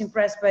I'm always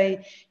impressed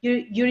by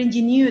your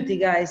ingenuity,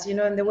 guys,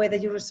 and the way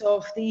that you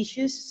resolve the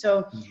issues.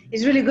 So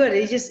it's really good.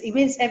 It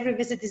means every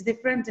visit is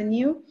different and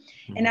new.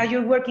 And now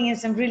you're working in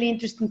some really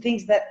interesting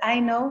things that I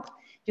know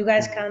you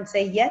guys can't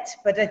say yet,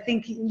 but I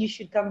think you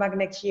should come back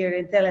next year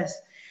and tell us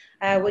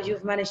what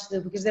you've managed to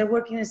do, because they're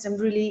working on some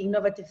really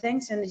innovative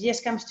things. And it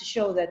just comes to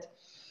show that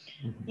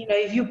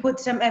if you put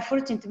some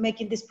effort into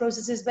making these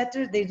processes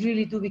better, they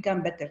really do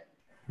become better.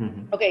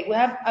 Okay, we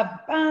have a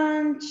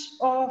bunch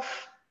of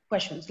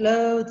questions,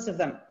 loads of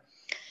them.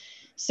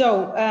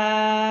 So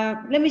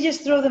let me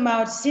just throw them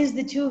out. Since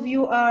the two of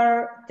you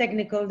are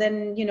technical,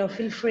 then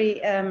feel free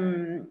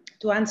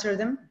to answer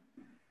them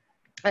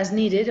as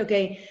needed.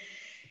 Okay,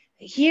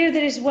 here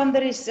there is one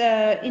that is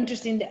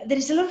interesting. There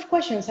is a lot of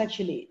questions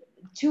actually.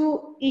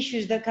 Two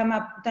issues that come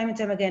up time and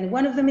time again.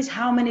 One of them is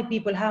how many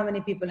people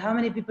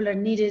are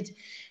needed?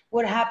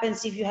 What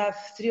happens if you have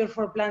 3 or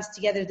 4 plants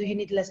together? Do you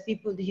need less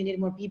people? Do you need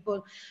more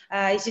people?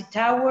 Is it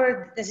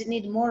tower? Does it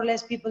need more or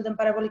less people than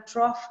parabolic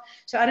trough?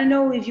 So I don't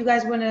know if you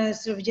guys want to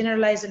sort of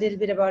generalize a little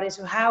bit about it.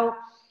 So how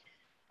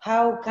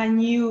can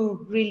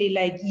you really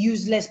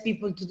use less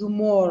people to do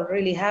more?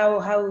 Really,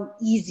 how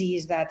easy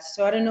is that?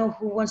 So I don't know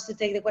who wants to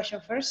take the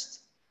question first.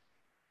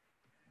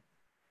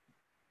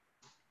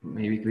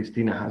 Maybe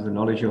Cristina has the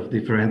knowledge of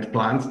different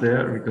plants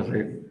there, because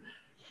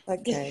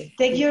Okay.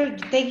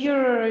 Just take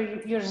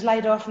your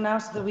slide off now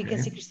so that we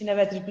can see Cristina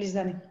better, please,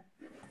 Danny.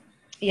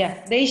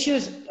 Yeah, the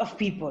issues of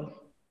people.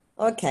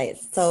 Okay,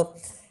 so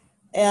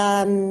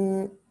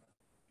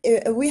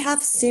we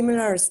have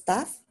similar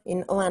stuff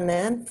in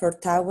O&M for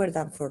tower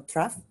than for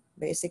trough,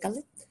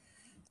 basically.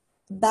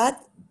 But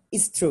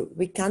it's true,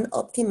 we can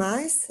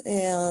optimize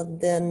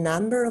the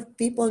number of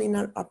people in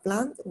our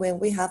plant when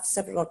we have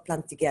several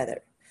plants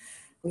together.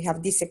 We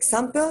have this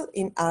example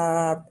in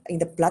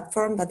the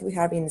platform that we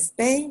have in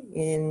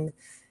Spain,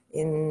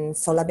 in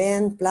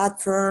Solavent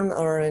platform,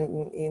 or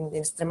in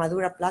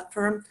Extremadura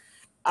platform.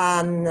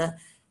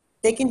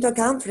 Take into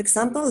account, for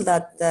example,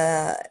 that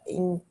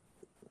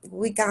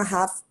we can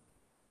have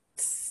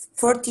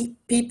 40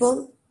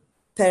 people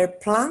per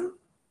plant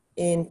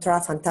in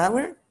trough and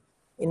tower,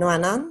 in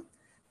O&M.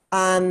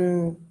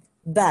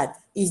 But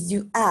if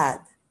you add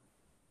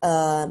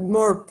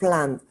more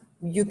plant,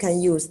 you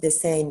can use the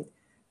same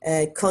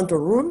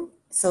control room.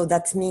 So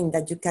that means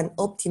that you can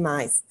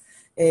optimize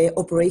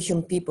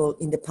operation people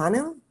in the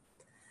panel,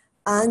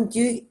 and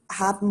you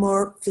have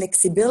more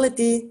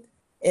flexibility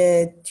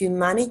to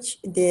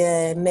manage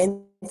the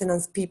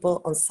maintenance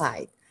people on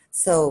site.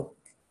 So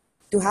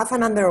to have a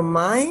number of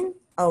mind,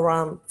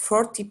 around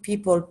 40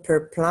 people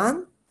per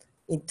plant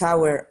in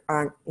tower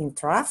and in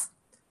trough.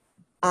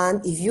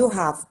 And if you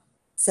have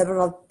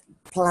several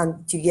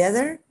plants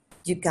together,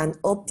 you can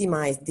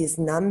optimize this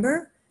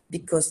number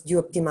because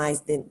you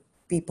optimize the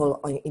people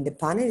in the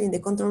panel, in the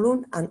control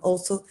room, and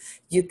also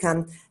you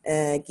can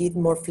give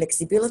more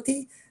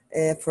flexibility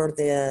for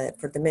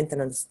the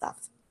maintenance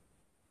staff.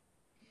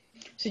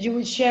 So you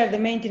would share the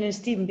maintenance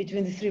team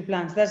between the 3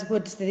 plants. That's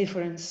what's the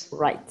difference.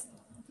 Right.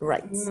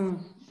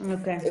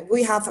 Okay.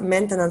 We have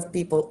maintenance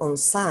people on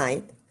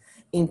site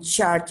in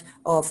charge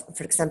of,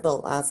 for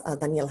example, as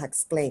Daniel has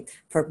explained,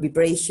 for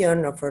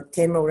vibration or for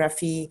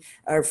thermography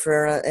or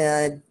for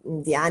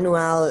the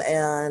annual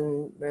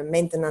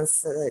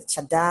maintenance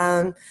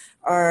shutdown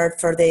or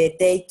for the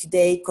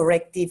day-to-day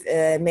corrective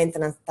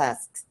maintenance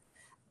tasks.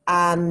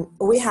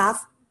 We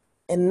have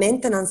a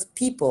maintenance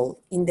people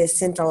in the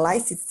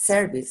centralized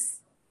service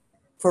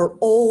for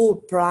all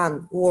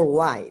plants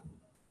worldwide.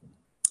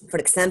 For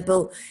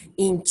example,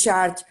 in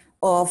charge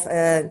of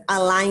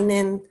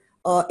aligning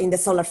in the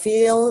solar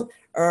field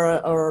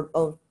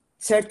or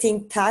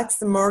certain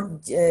tasks more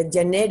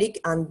generic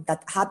and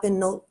that happen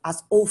not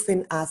as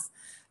often as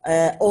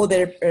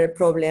other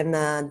problem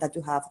that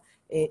you have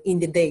in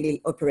the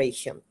daily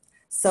operation.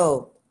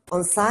 So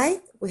on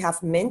site, we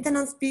have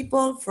maintenance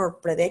people for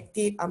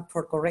predictive and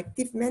for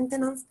corrective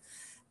maintenance.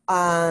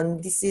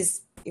 And this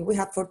is, we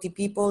have 40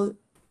 people,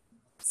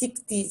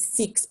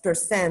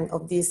 66%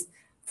 of these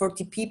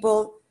 40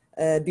 people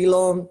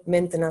belong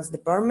maintenance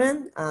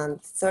department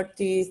and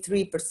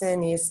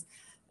 33% is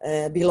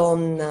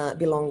belong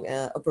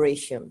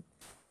operation.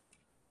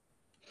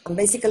 And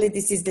basically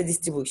this is the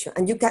distribution.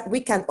 And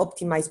we can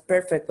optimize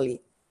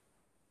perfectly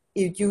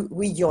if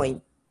we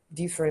join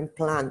different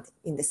plants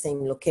in the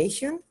same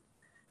location.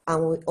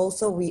 And we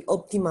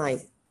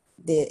optimize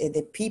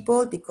the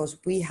people because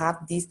we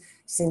have this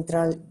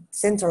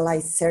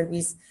centralized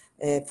service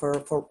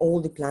for all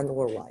the plants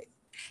worldwide.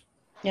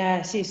 Yeah,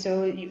 I see.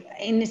 So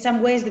in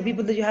some ways, the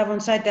people that you have on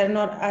site are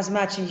not as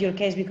much in your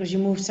case because you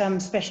move some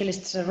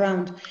specialists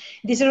around.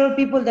 These are all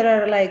people that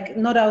are like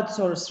not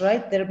outsourced,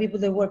 right? There are people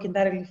that work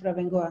directly for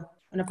Abengoa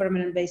on a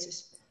permanent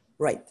basis.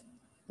 Right.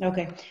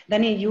 Okay.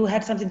 Danny, you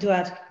had something to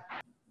add.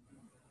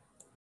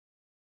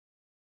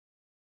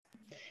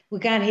 We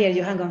can't hear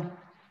you. Hang on.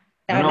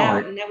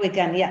 Now we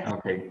can. Yeah.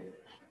 Okay.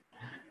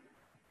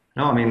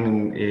 No, I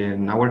mean,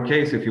 in our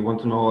case, if you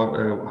want to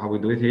know how we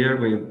do it here,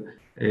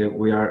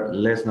 we are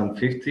less than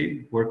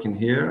 50 working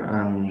here.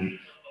 And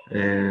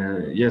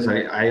yes,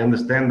 I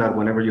understand that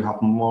whenever you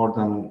have more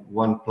than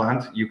one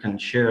plant, you can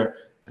share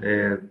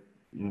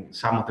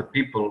some of the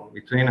people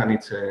between, and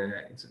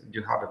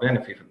you have a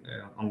benefit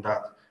on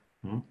that.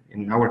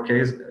 In our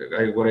case,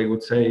 what I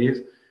would say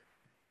is,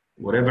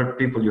 whatever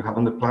people you have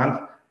on the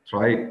plant,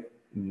 try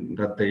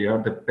that they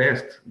are the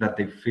best, that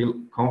they feel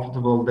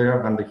comfortable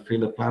there and they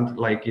feel the plant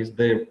like it's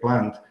their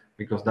plant,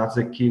 because that's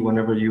the key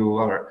whenever you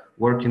are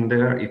working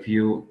there. If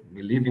you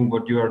believe in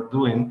what you are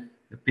doing,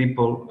 the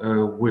people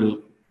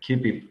will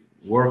keep it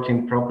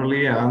working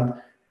properly and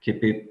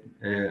keep it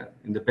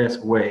in the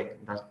best way.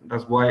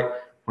 That's why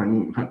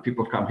when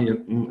people come here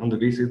on the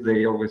visit,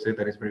 they always say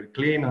that it's very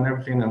clean and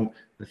everything. And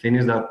the thing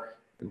is that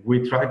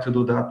we try to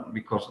do that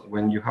because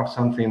when you have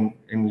something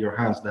in your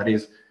hands that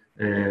is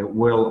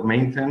well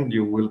maintained,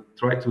 you will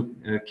try to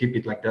keep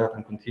it like that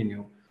and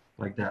continue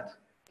like that.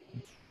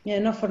 Yeah,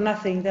 not for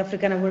nothing. The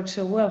Africana works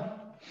so well.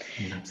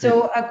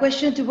 So a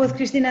question to both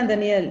Cristina and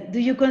Daniel. Do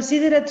you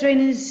consider a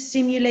training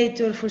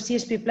simulator for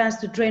CSP plants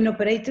to train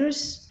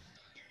operators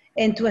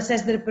and to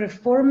assess their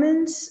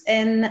performance?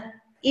 And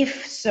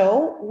if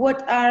so,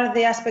 what are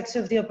the aspects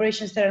of the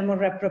operations that are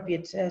more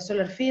appropriate?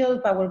 Solar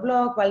field, power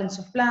block, balance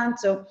of plant.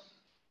 So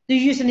do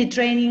you use any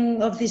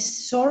training of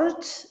this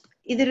sort,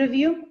 either of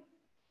you?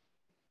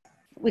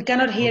 We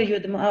cannot hear you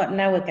at the moment.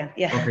 Now we can,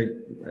 yeah. Okay,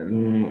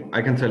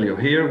 I can tell you,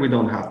 here we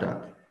don't have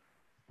that.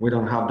 We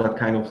don't have that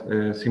kind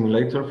of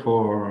simulator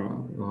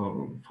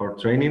for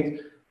training,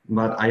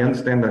 but I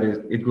understand that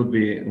it would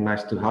be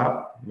nice to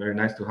have, very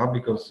nice to have,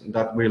 because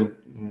that will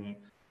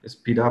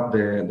speed up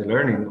the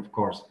learning, of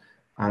course.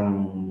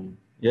 And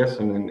yes,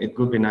 I mean, it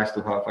could be nice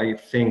to have. I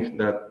think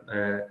that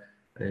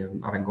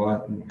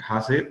Abengoa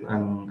has it,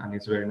 and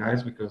it's very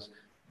nice because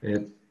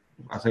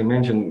as I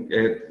mentioned,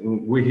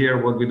 we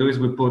here, what we do is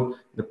we put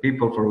the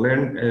people for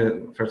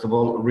learn, first of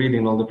all,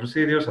 reading all the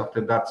procedures, after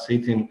that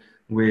sitting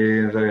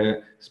with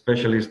a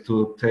specialist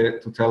to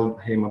tell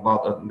him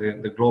about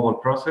the global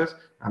process,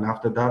 and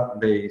after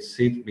that they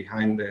sit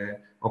behind the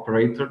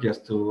operator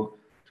just to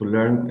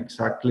learn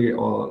exactly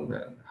all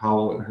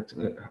how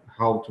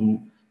to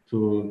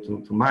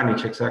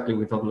manage exactly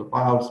with all the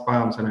valves,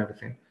 pumps, and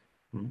everything.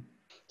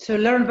 So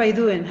learn by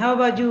doing. How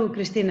about you,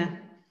 Cristina?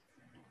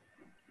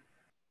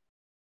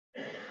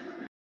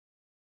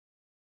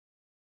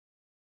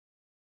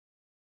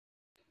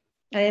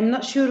 I am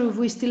not sure if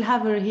we still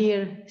have her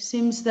here.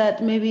 Seems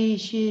that maybe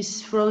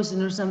she's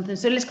frozen or something.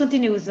 So let's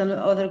continue with some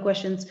other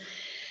questions.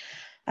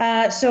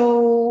 This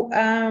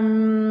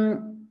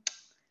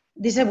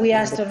we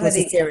asked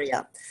already.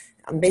 Area.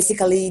 And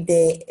basically,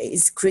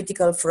 it's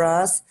critical for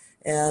us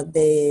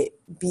the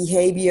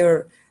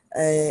behavior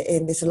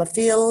in the solar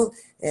field.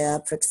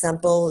 For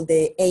example,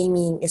 the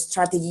aiming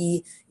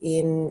strategy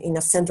in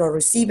a central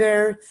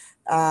receiver,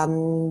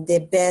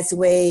 the best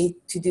way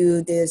to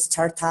do the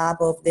startup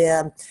of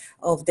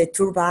the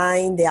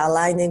turbine, the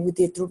alignment with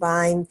the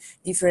turbine,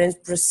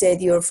 different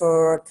procedure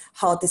for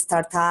hot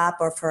startup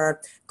or for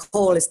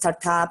cold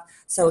startup.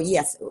 So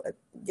yes,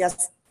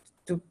 just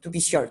to be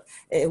short,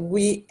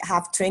 we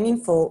have training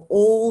for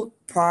all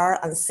part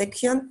and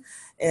section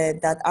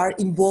that are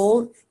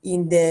involved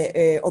in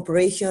the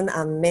operation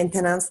and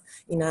maintenance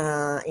in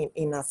a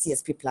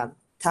CSP plant,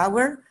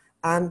 tower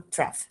and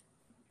trough.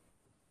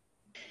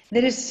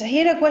 There is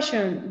here a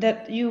question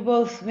that you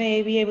both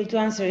may be able to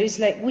answer. Is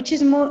like, which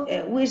is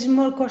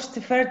more cost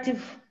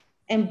effective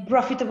and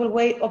profitable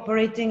way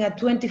operating a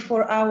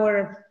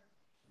 24-hour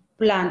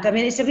plant? I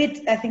mean, it's a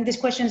bit, I think this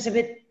question is a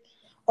bit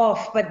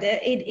off, but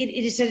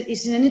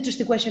it's an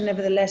interesting question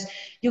nevertheless.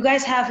 You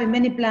guys have in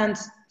many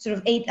plants sort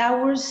of 8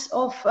 hours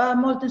of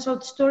molten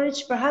salt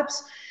storage,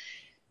 perhaps.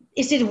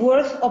 Is it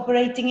worth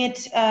operating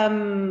it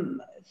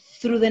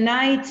through the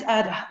night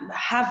at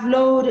half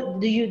load?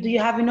 Do you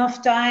have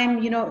enough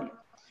time? You know,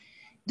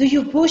 do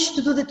you push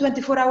to do the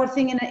 24-hour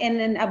thing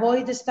and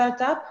avoid the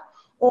startup,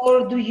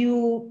 or do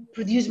you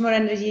produce more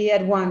energy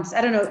at once?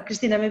 I don't know,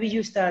 Christina, maybe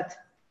you start.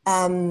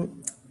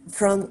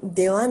 From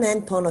the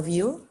ONN point of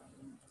view,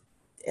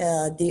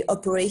 the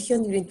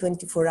operation during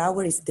 24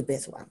 hours is the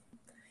best one.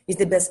 It's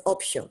the best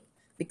option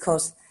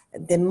because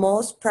the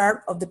most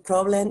part of the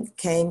problem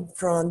came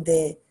from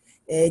the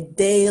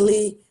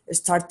daily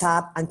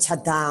startup and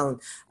shutdown,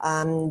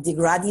 the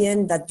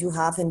gradient that you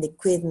have in the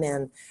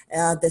equipment,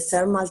 the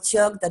thermal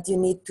shock that you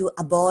need to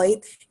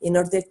avoid in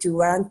order to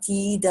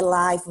guarantee the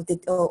life of the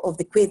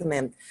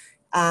equipment.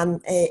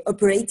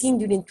 Operating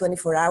during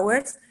 24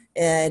 hours,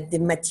 the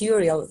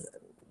material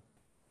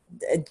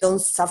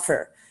don't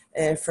suffer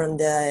from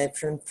the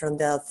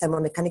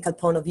thermomechanical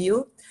point of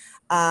view,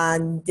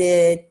 and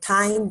the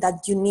time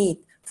that you need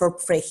for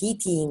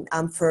preheating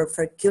and for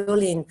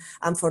cooling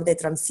and for the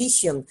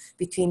transition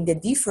between the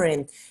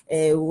different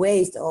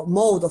ways or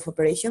mode of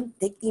operation,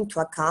 take into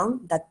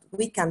account that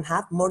we can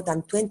have more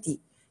than 20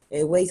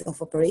 ways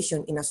of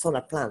operation in a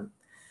solar plant.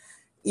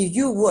 If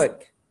you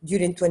work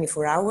during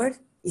 24 hours,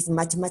 it's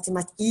much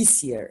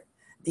easier,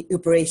 the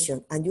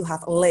operation, and you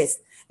have less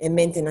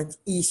maintenance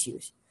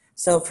issues.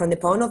 So from the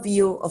point of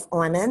view of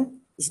ONN,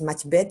 it's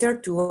much better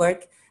to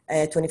work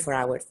 24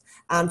 hours.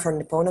 And from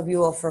the point of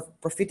view of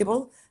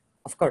profitable,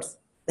 of course,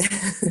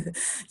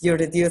 you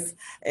reduce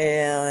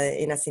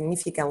in a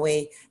significant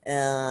way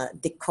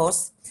the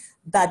cost,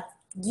 but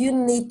you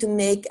need to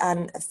make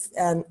an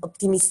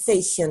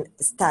optimization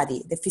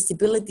study, the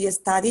feasibility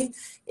study,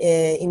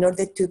 in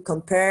order to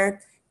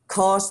compare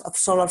cost of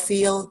solar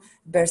field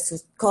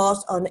versus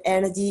cost on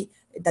energy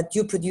that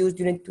you produce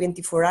during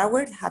 24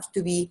 hours. Has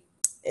to be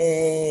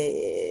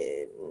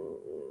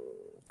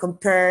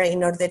compared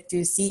in order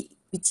to see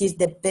which is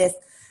the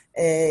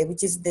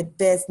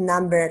best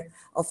number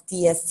of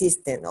TS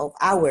system of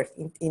hours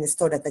in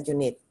storage that you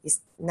need. It's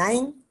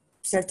 9.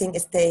 Certain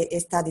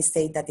studies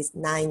say that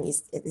 9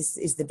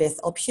 is the best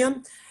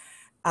option,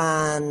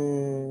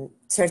 and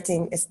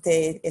certain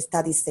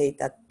studies say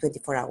that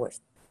 24 hours.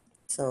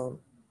 So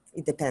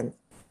it depends.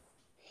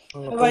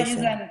 How about you,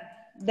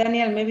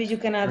 Daniel? Maybe you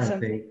can add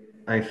something.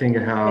 I think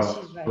I have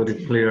put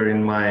it clear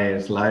in my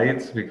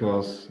slides,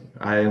 because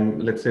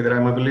let's say that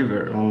I'm a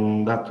believer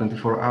on that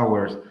 24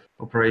 hours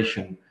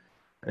operation.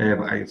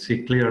 I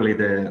see clearly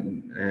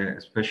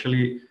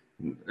especially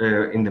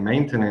in the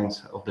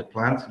maintenance of the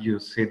plant, you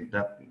see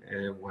that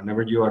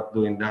whenever you are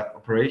doing that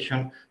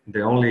operation,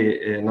 the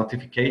only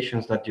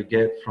notifications that you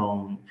get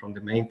from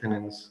the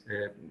maintenance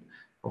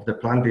of the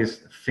plant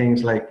is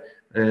things like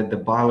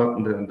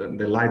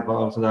the light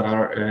bulbs that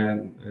are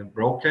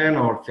broken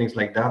or things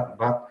like that,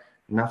 but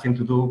nothing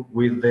to do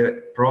with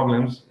the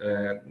problems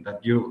that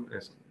you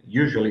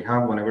usually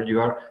have whenever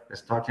you are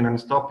starting and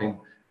stopping.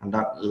 And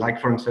that,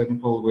 like for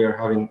example, we are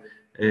having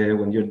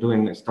when you're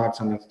doing starts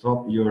and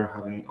stop, you're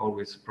having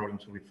always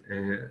problems with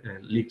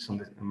leaks on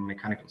the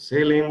mechanical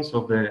sealings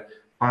of the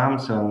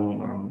pumps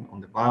and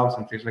on the valves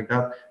and things like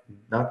that.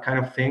 That kind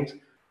of things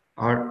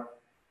are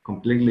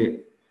completely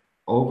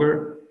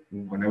over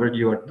whenever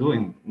you are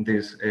doing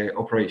this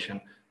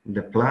operation.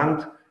 The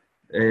plant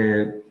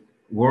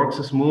works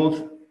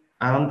smooth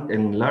and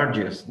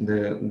enlarges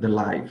the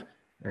life.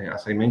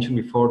 As I mentioned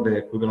before, the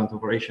equivalent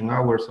operation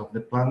hours of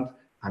the plant,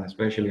 and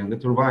especially on the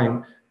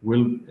turbine,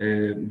 will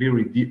be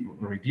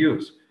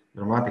reduced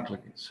dramatically.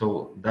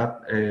 So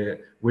that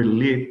will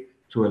lead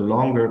to a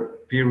longer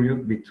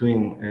period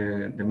between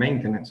the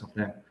maintenance of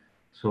them.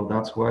 So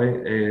that's why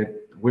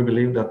we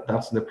believe that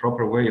that's the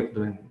proper way of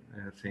doing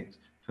things.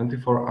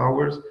 24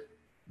 hours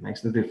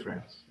makes the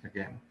difference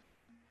again.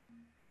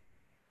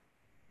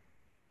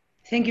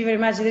 Thank you very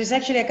much. There's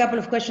actually a couple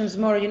of questions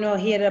more,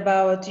 here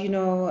about,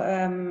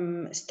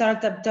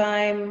 startup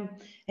time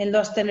and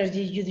lost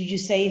energy you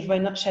save by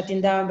not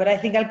shutting down. But I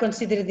think I'll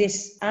consider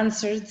this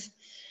answered.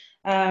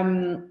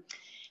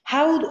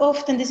 How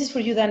often, this is for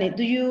you, Dani,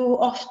 do you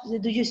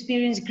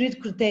experience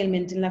grid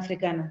curtailment in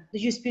Africana? Do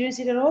you experience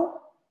it at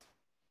all?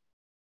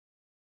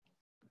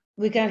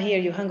 We can't hear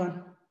you. Hang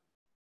on.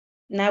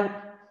 Now.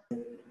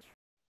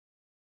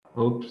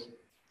 Oops.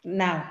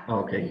 Now.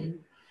 Okay.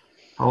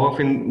 How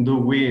often do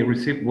we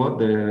receive what?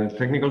 The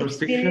technical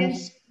restrictions?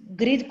 Experience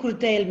grid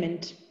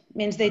curtailment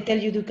means they tell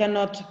you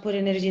cannot put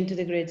energy into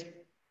the grid.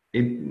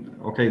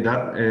 Okay,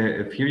 that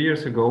a few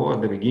years ago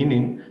at the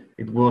beginning,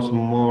 it was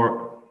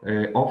more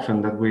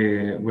often that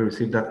we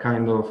received that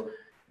kind of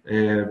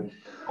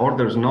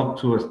orders not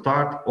to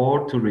start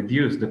or to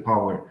reduce the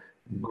power.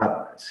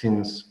 But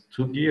since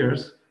 2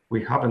 years,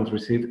 we haven't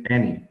received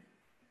any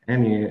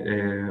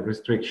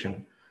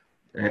restriction.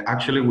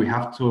 Actually, we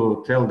have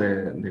to tell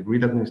the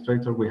grid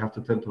administrator, we have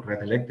to tell to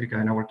Red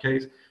Eléctrica in our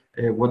case,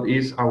 what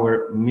is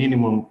our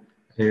minimum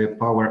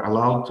power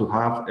allowed to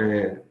have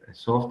a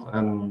soft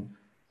and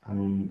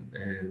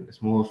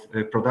smooth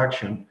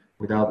production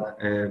without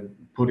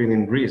putting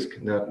in risk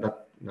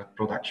that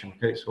production.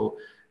 Okay, so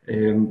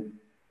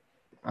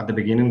at the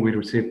beginning we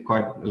received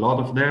quite a lot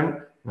of them,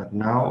 but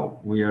now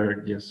we are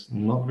just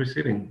not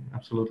receiving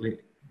absolutely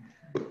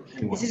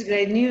anyone. This is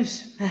great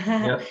news.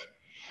 Yeah.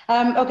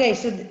 Okay,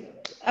 so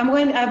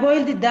I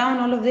boiled it down,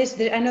 all of this.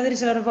 I know there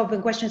is a lot of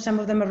open questions, some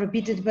of them are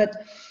repeated, but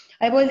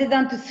I boiled it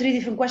down to 3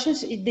 different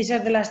questions. These are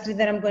the last 3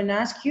 that I'm going to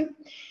ask you.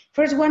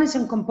 First one is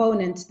on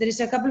components. There is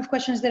a couple of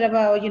questions there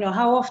about,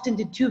 how often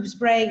the tubes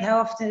break, how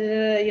often,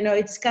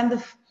 it's kind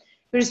of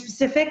very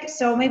specific.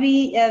 So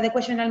maybe the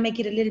question, I'll make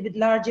it a little bit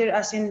larger,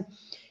 as in,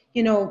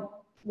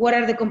 what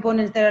are the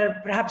components that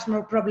are perhaps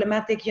more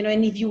problematic,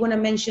 and if you want to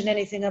mention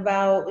anything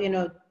about,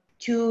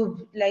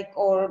 tube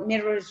or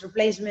mirrors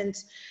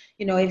replacements,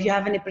 if you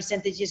have any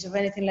percentages of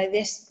anything like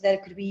this,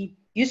 that could be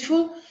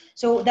useful.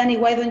 So Danny,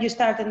 why don't you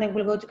start and then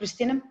we'll go to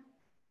Christina.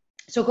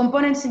 So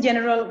components in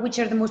general, which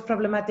are the most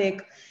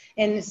problematic,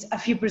 and a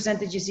few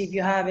percentages if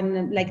you have,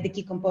 and the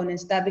key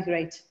components, that'd be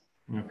great.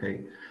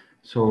 Okay,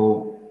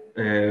 so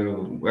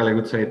well, I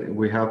would say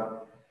we have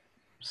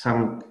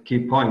some key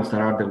points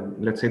that are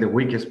let's say the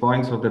weakest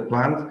points of the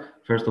plant.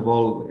 First of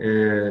all,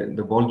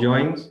 the ball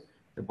joints.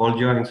 The ball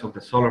joints of the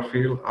solar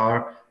field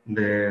are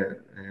the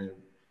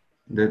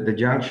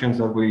junctions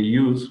that we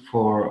use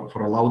for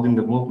allowing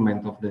the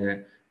movement of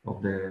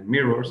the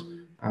mirrors,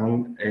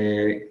 and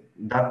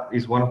that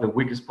is one of the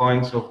weakest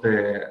points of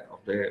the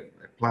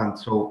plant.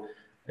 So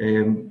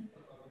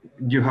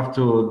you have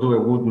to do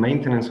a good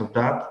maintenance of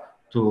that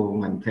to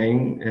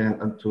maintain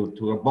and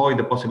to avoid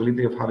the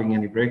possibility of having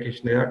any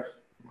breakage there.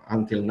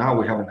 Until now,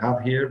 we haven't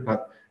had here,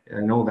 but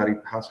I know that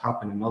it has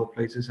happened in other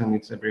places, and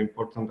it's a very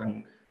important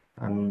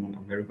and a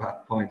very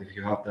bad point if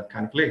you have that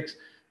kind of leaks.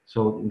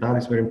 So that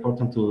is very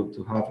important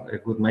to have a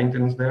good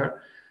maintenance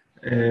there.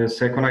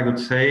 Second, I would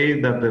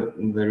say that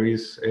there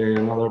is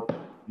another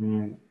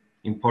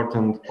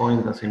important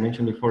point, as I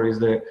mentioned before, is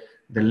the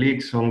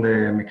leaks on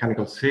the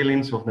mechanical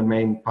sealings of the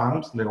main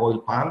pumps, the oil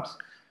pumps.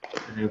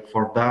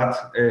 For that,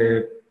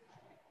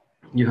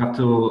 you have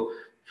to,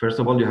 first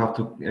of all, you have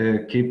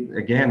to keep,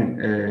 again,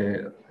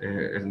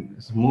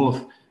 a smooth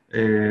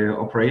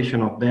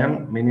operation of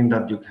them, meaning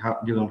that you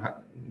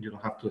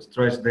don't have to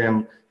stress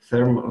them,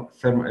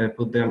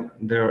 put them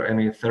there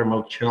any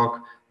thermal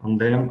shock on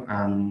them,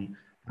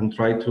 and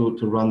try to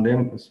run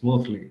them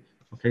smoothly.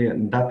 Okay,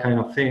 and that kind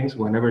of things,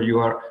 whenever you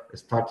are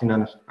starting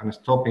and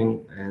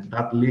stopping,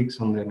 that leaks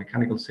on the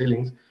mechanical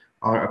sealings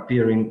are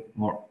appearing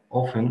more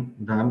often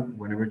than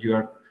whenever you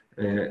are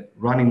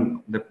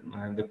running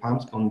the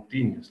pumps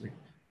continuously.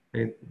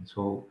 Okay,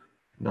 so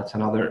that's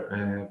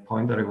another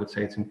point that I would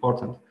say it's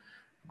important.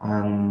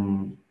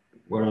 And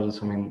what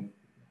else? I mean,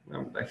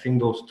 I think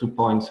those 2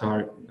 points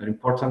are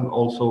important.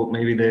 Also,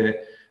 maybe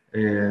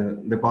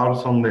the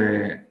valves on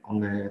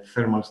the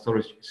thermal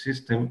storage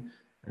system.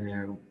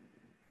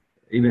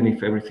 Even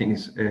if everything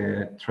is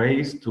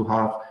traced, to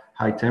have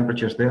high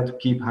temperatures there, to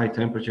keep high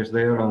temperatures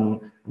there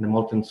on the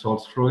molten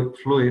salts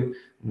fluid,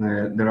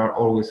 there are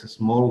always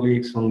small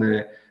leaks on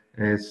the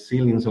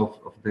ceilings of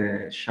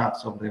the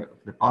shafts of the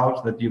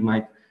valves that you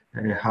might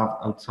have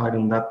outside,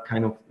 and that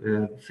kind of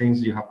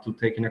things you have to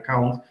take in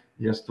account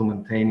just to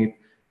maintain it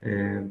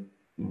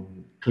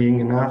clean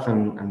enough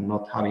and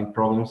not having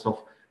problems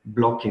of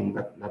blocking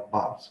that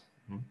valves.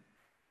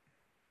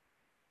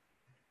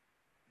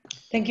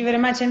 Thank you very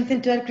much.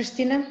 Anything to add,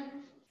 Christina?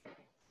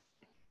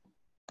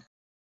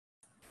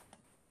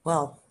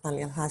 Well,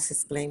 Daniel has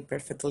explained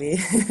perfectly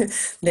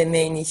the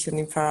main issue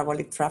in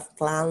parabolic trough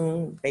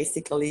plant.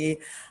 Basically,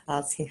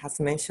 as he has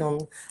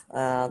mentioned,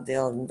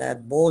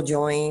 the ball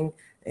joint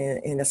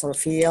in the solar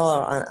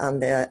field and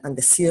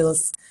the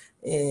seals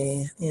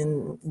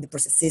in the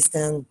process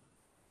system,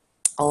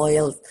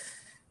 oil,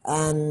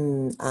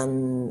 and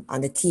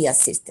the TIA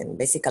system.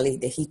 Basically,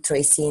 the heat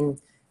tracing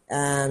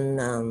and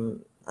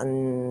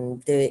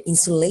the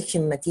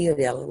insulation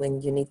material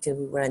when you need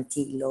to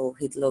guarantee low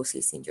heat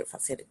losses in your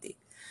facility.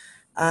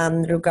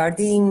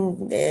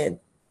 Regarding the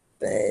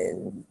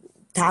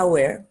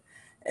tower,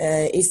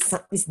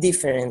 is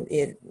different.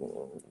 It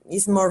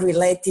is more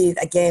related,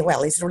 again,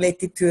 well, it's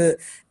related to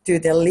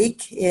the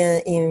leak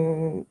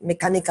in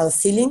mechanical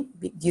sealing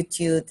due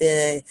to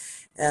the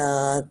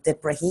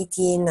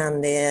preheating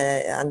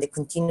and the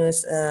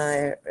continuous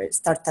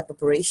startup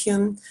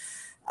operation.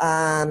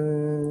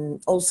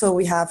 Also,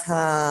 we have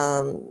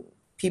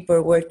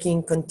people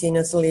working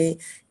continuously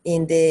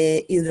in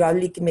the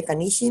hydraulic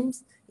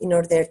mechanisms in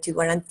order to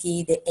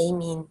guarantee the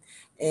aiming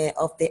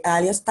of the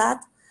heliostat.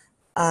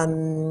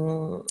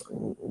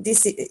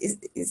 This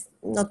is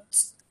not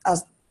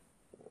as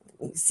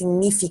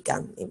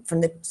significant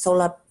from the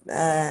solar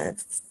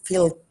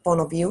field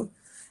point of view.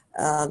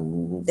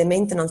 The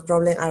maintenance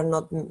problems are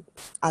not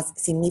as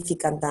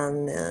significant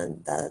than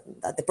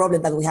the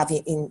problem that we have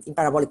in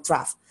parabolic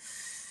trough.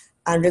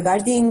 And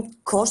regarding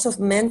cost of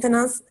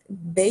maintenance,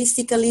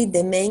 basically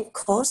the main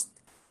cost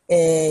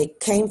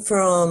came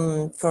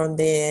from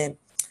the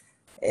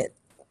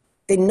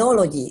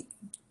technology.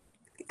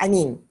 I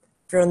mean,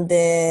 from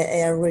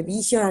the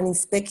revision and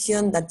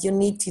inspection that you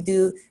need to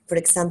do, for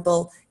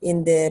example,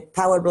 in the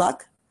power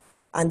block,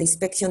 and the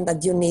inspection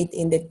that you need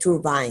in the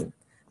turbine.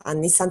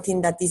 And it's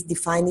something that is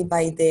defined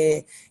by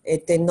the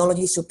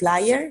technology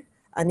supplier,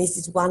 and this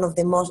is one of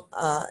the most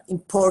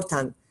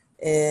important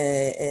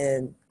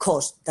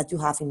costs that you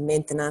have in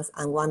maintenance,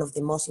 and one of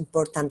the most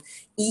important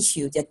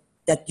issues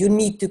that you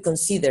need to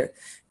consider,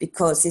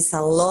 because it's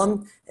a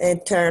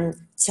long-term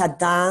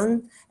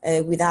shutdown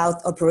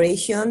without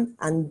operation,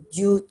 and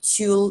you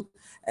should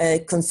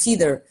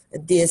consider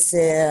this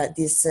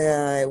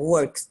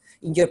works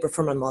in your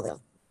performance model.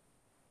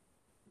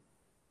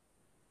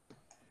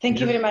 Thank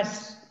you very much.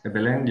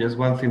 Belén, just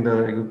one thing that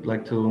I would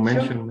like to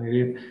mention. Sure.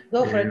 Maybe.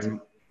 Go for it.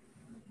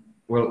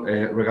 Well,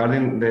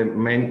 regarding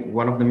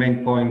one of the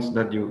main points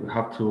that you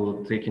have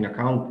to take in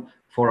account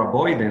for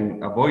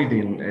avoiding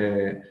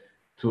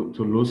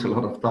to lose a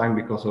lot of time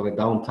because of a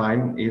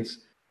downtime, is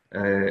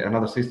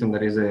another system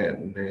that is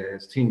the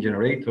steam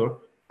generator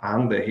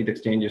and the heat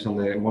exchangers on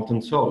the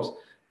molten salts.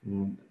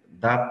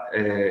 That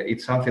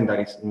it's something that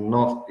is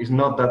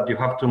not that you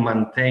have to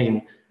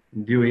maintain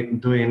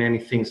doing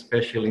anything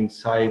special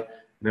inside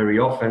very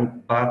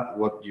often, but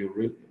what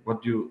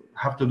you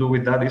have to do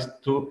with that is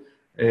to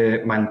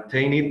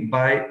maintain it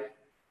by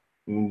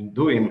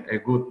doing a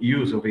good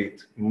use of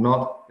it,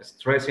 not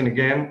stressing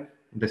again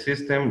the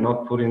system,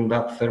 not putting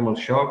that thermal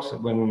shocks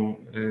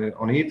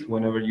on it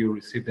whenever you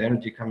receive the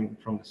energy coming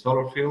from the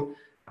solar field.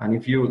 And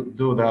if you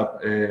do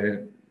that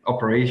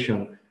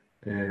operation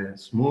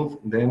smooth,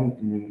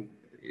 then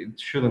it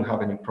shouldn't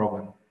have any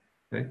problem.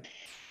 Okay.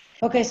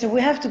 Okay, so we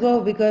have to go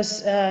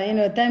because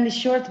time is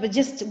short, but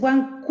just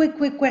one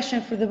quick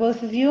question for the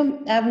both of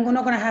you. I'm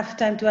not going to have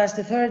time to ask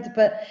the third,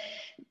 but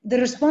the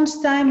response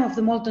time of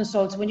the molten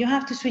salts, when you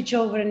have to switch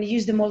over and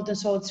use the molten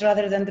salts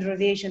rather than the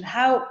radiation,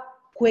 how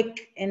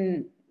quick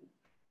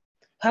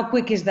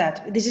is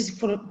that? This is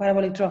for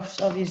parabolic troughs,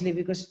 obviously,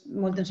 because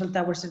molten salt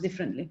towers are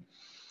differently.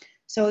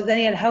 So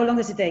Daniel, how long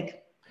does it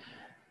take?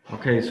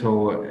 Okay,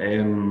 so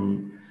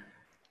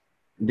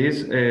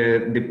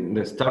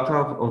the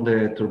startup of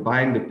the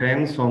turbine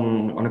depends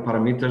on a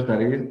parameter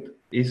that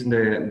is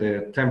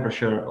the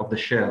temperature of the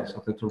shells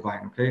of the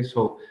turbine. Okay,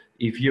 so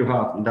if you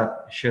have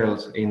that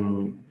shells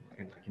in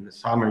the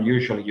summer,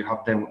 usually you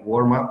have them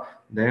warm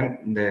up,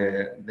 then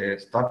the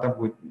startup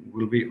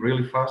will be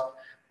really fast.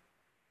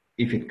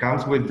 If it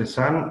comes with the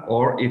sun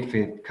or if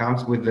it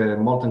comes with the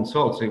molten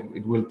salts,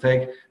 it will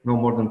take no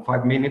more than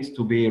 5 minutes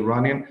to be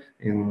running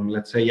in,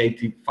 let's say,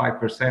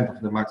 85%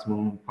 of the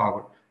maximum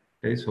power.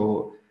 Okay,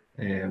 so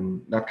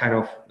that kind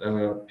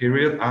of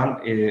period,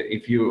 and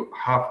if you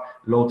have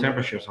low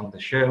temperatures on the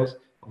shells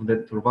of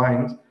the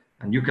turbines,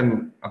 and you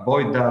can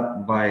avoid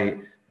that by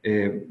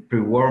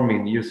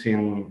pre-warming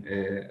using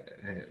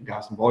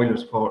gas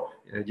boilers for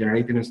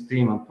generating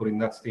steam and putting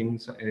that steam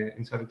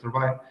inside the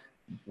turbine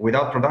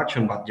without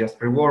production, but just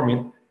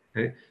pre-warming.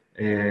 Okay?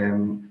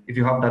 If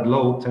you have that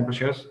low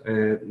temperatures,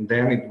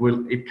 then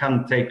it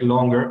can take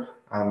longer,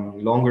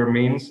 and longer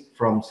means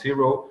from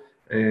zero.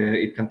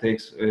 It can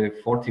take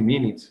 40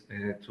 minutes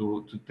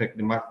to take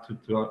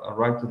to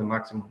arrive to the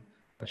maximum,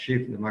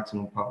 achieve the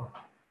maximum power.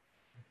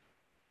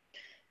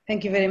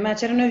 Thank you very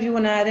much. I don't know if you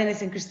want to add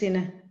anything,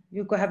 Christina.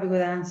 You're quite happy with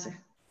the answer.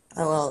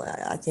 Well,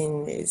 I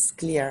think it's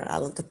clear. A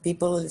lot of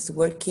people is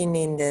working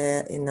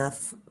in a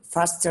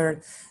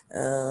faster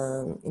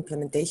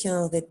implementation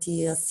of the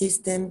TS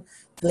system,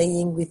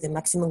 playing with the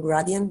maximum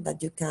gradient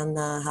that you can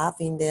have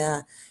in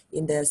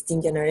the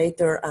steam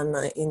generator and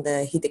in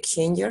the heat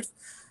exchangers.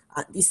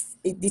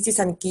 This is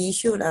a key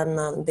issue,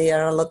 and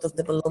there are a lot of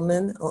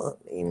development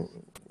in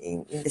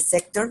the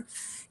sector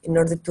in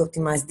order to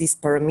optimize this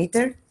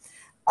parameter.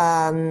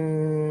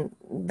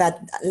 But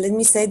let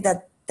me say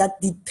that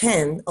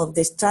depends on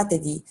the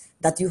strategy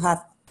that you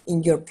have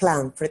in your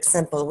plan. For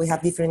example, we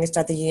have different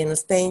strategy in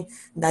Spain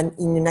than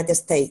in the United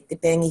States,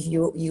 depending if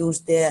you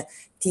use the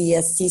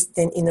TS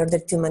system in order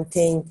to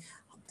maintain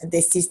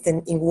the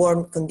system in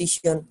warm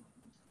condition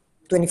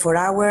 24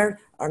 hours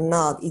or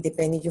not. It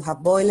depends if you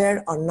have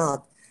boiler or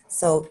not.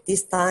 So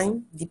this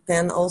time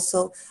depend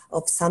also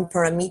of some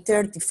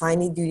parameter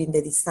defined during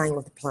the design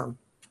of the plan.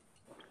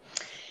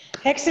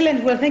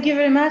 Excellent. Well, thank you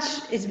very much.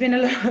 It's been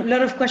a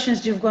lot of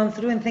questions you've gone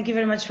through, and thank you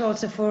very much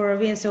also for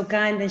being so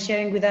kind and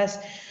sharing with us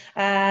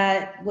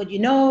what you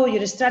know,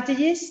 your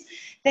strategies.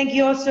 Thank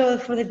you also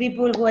for the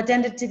people who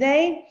attended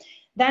today.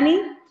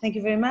 Danny, thank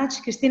you very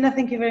much. Christina,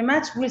 thank you very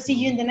much. We'll see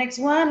you in the next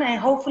one. And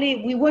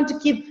hopefully we want to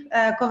keep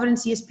covering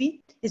CSP.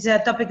 It's a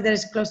topic that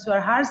is close to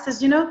our hearts,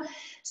 as you know.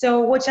 So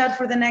watch out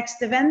for the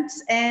next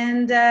events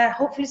and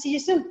hopefully see you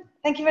soon.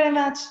 Thank you very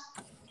much.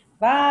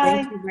 Bye.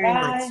 Thank you very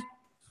much.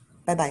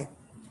 Bye-bye.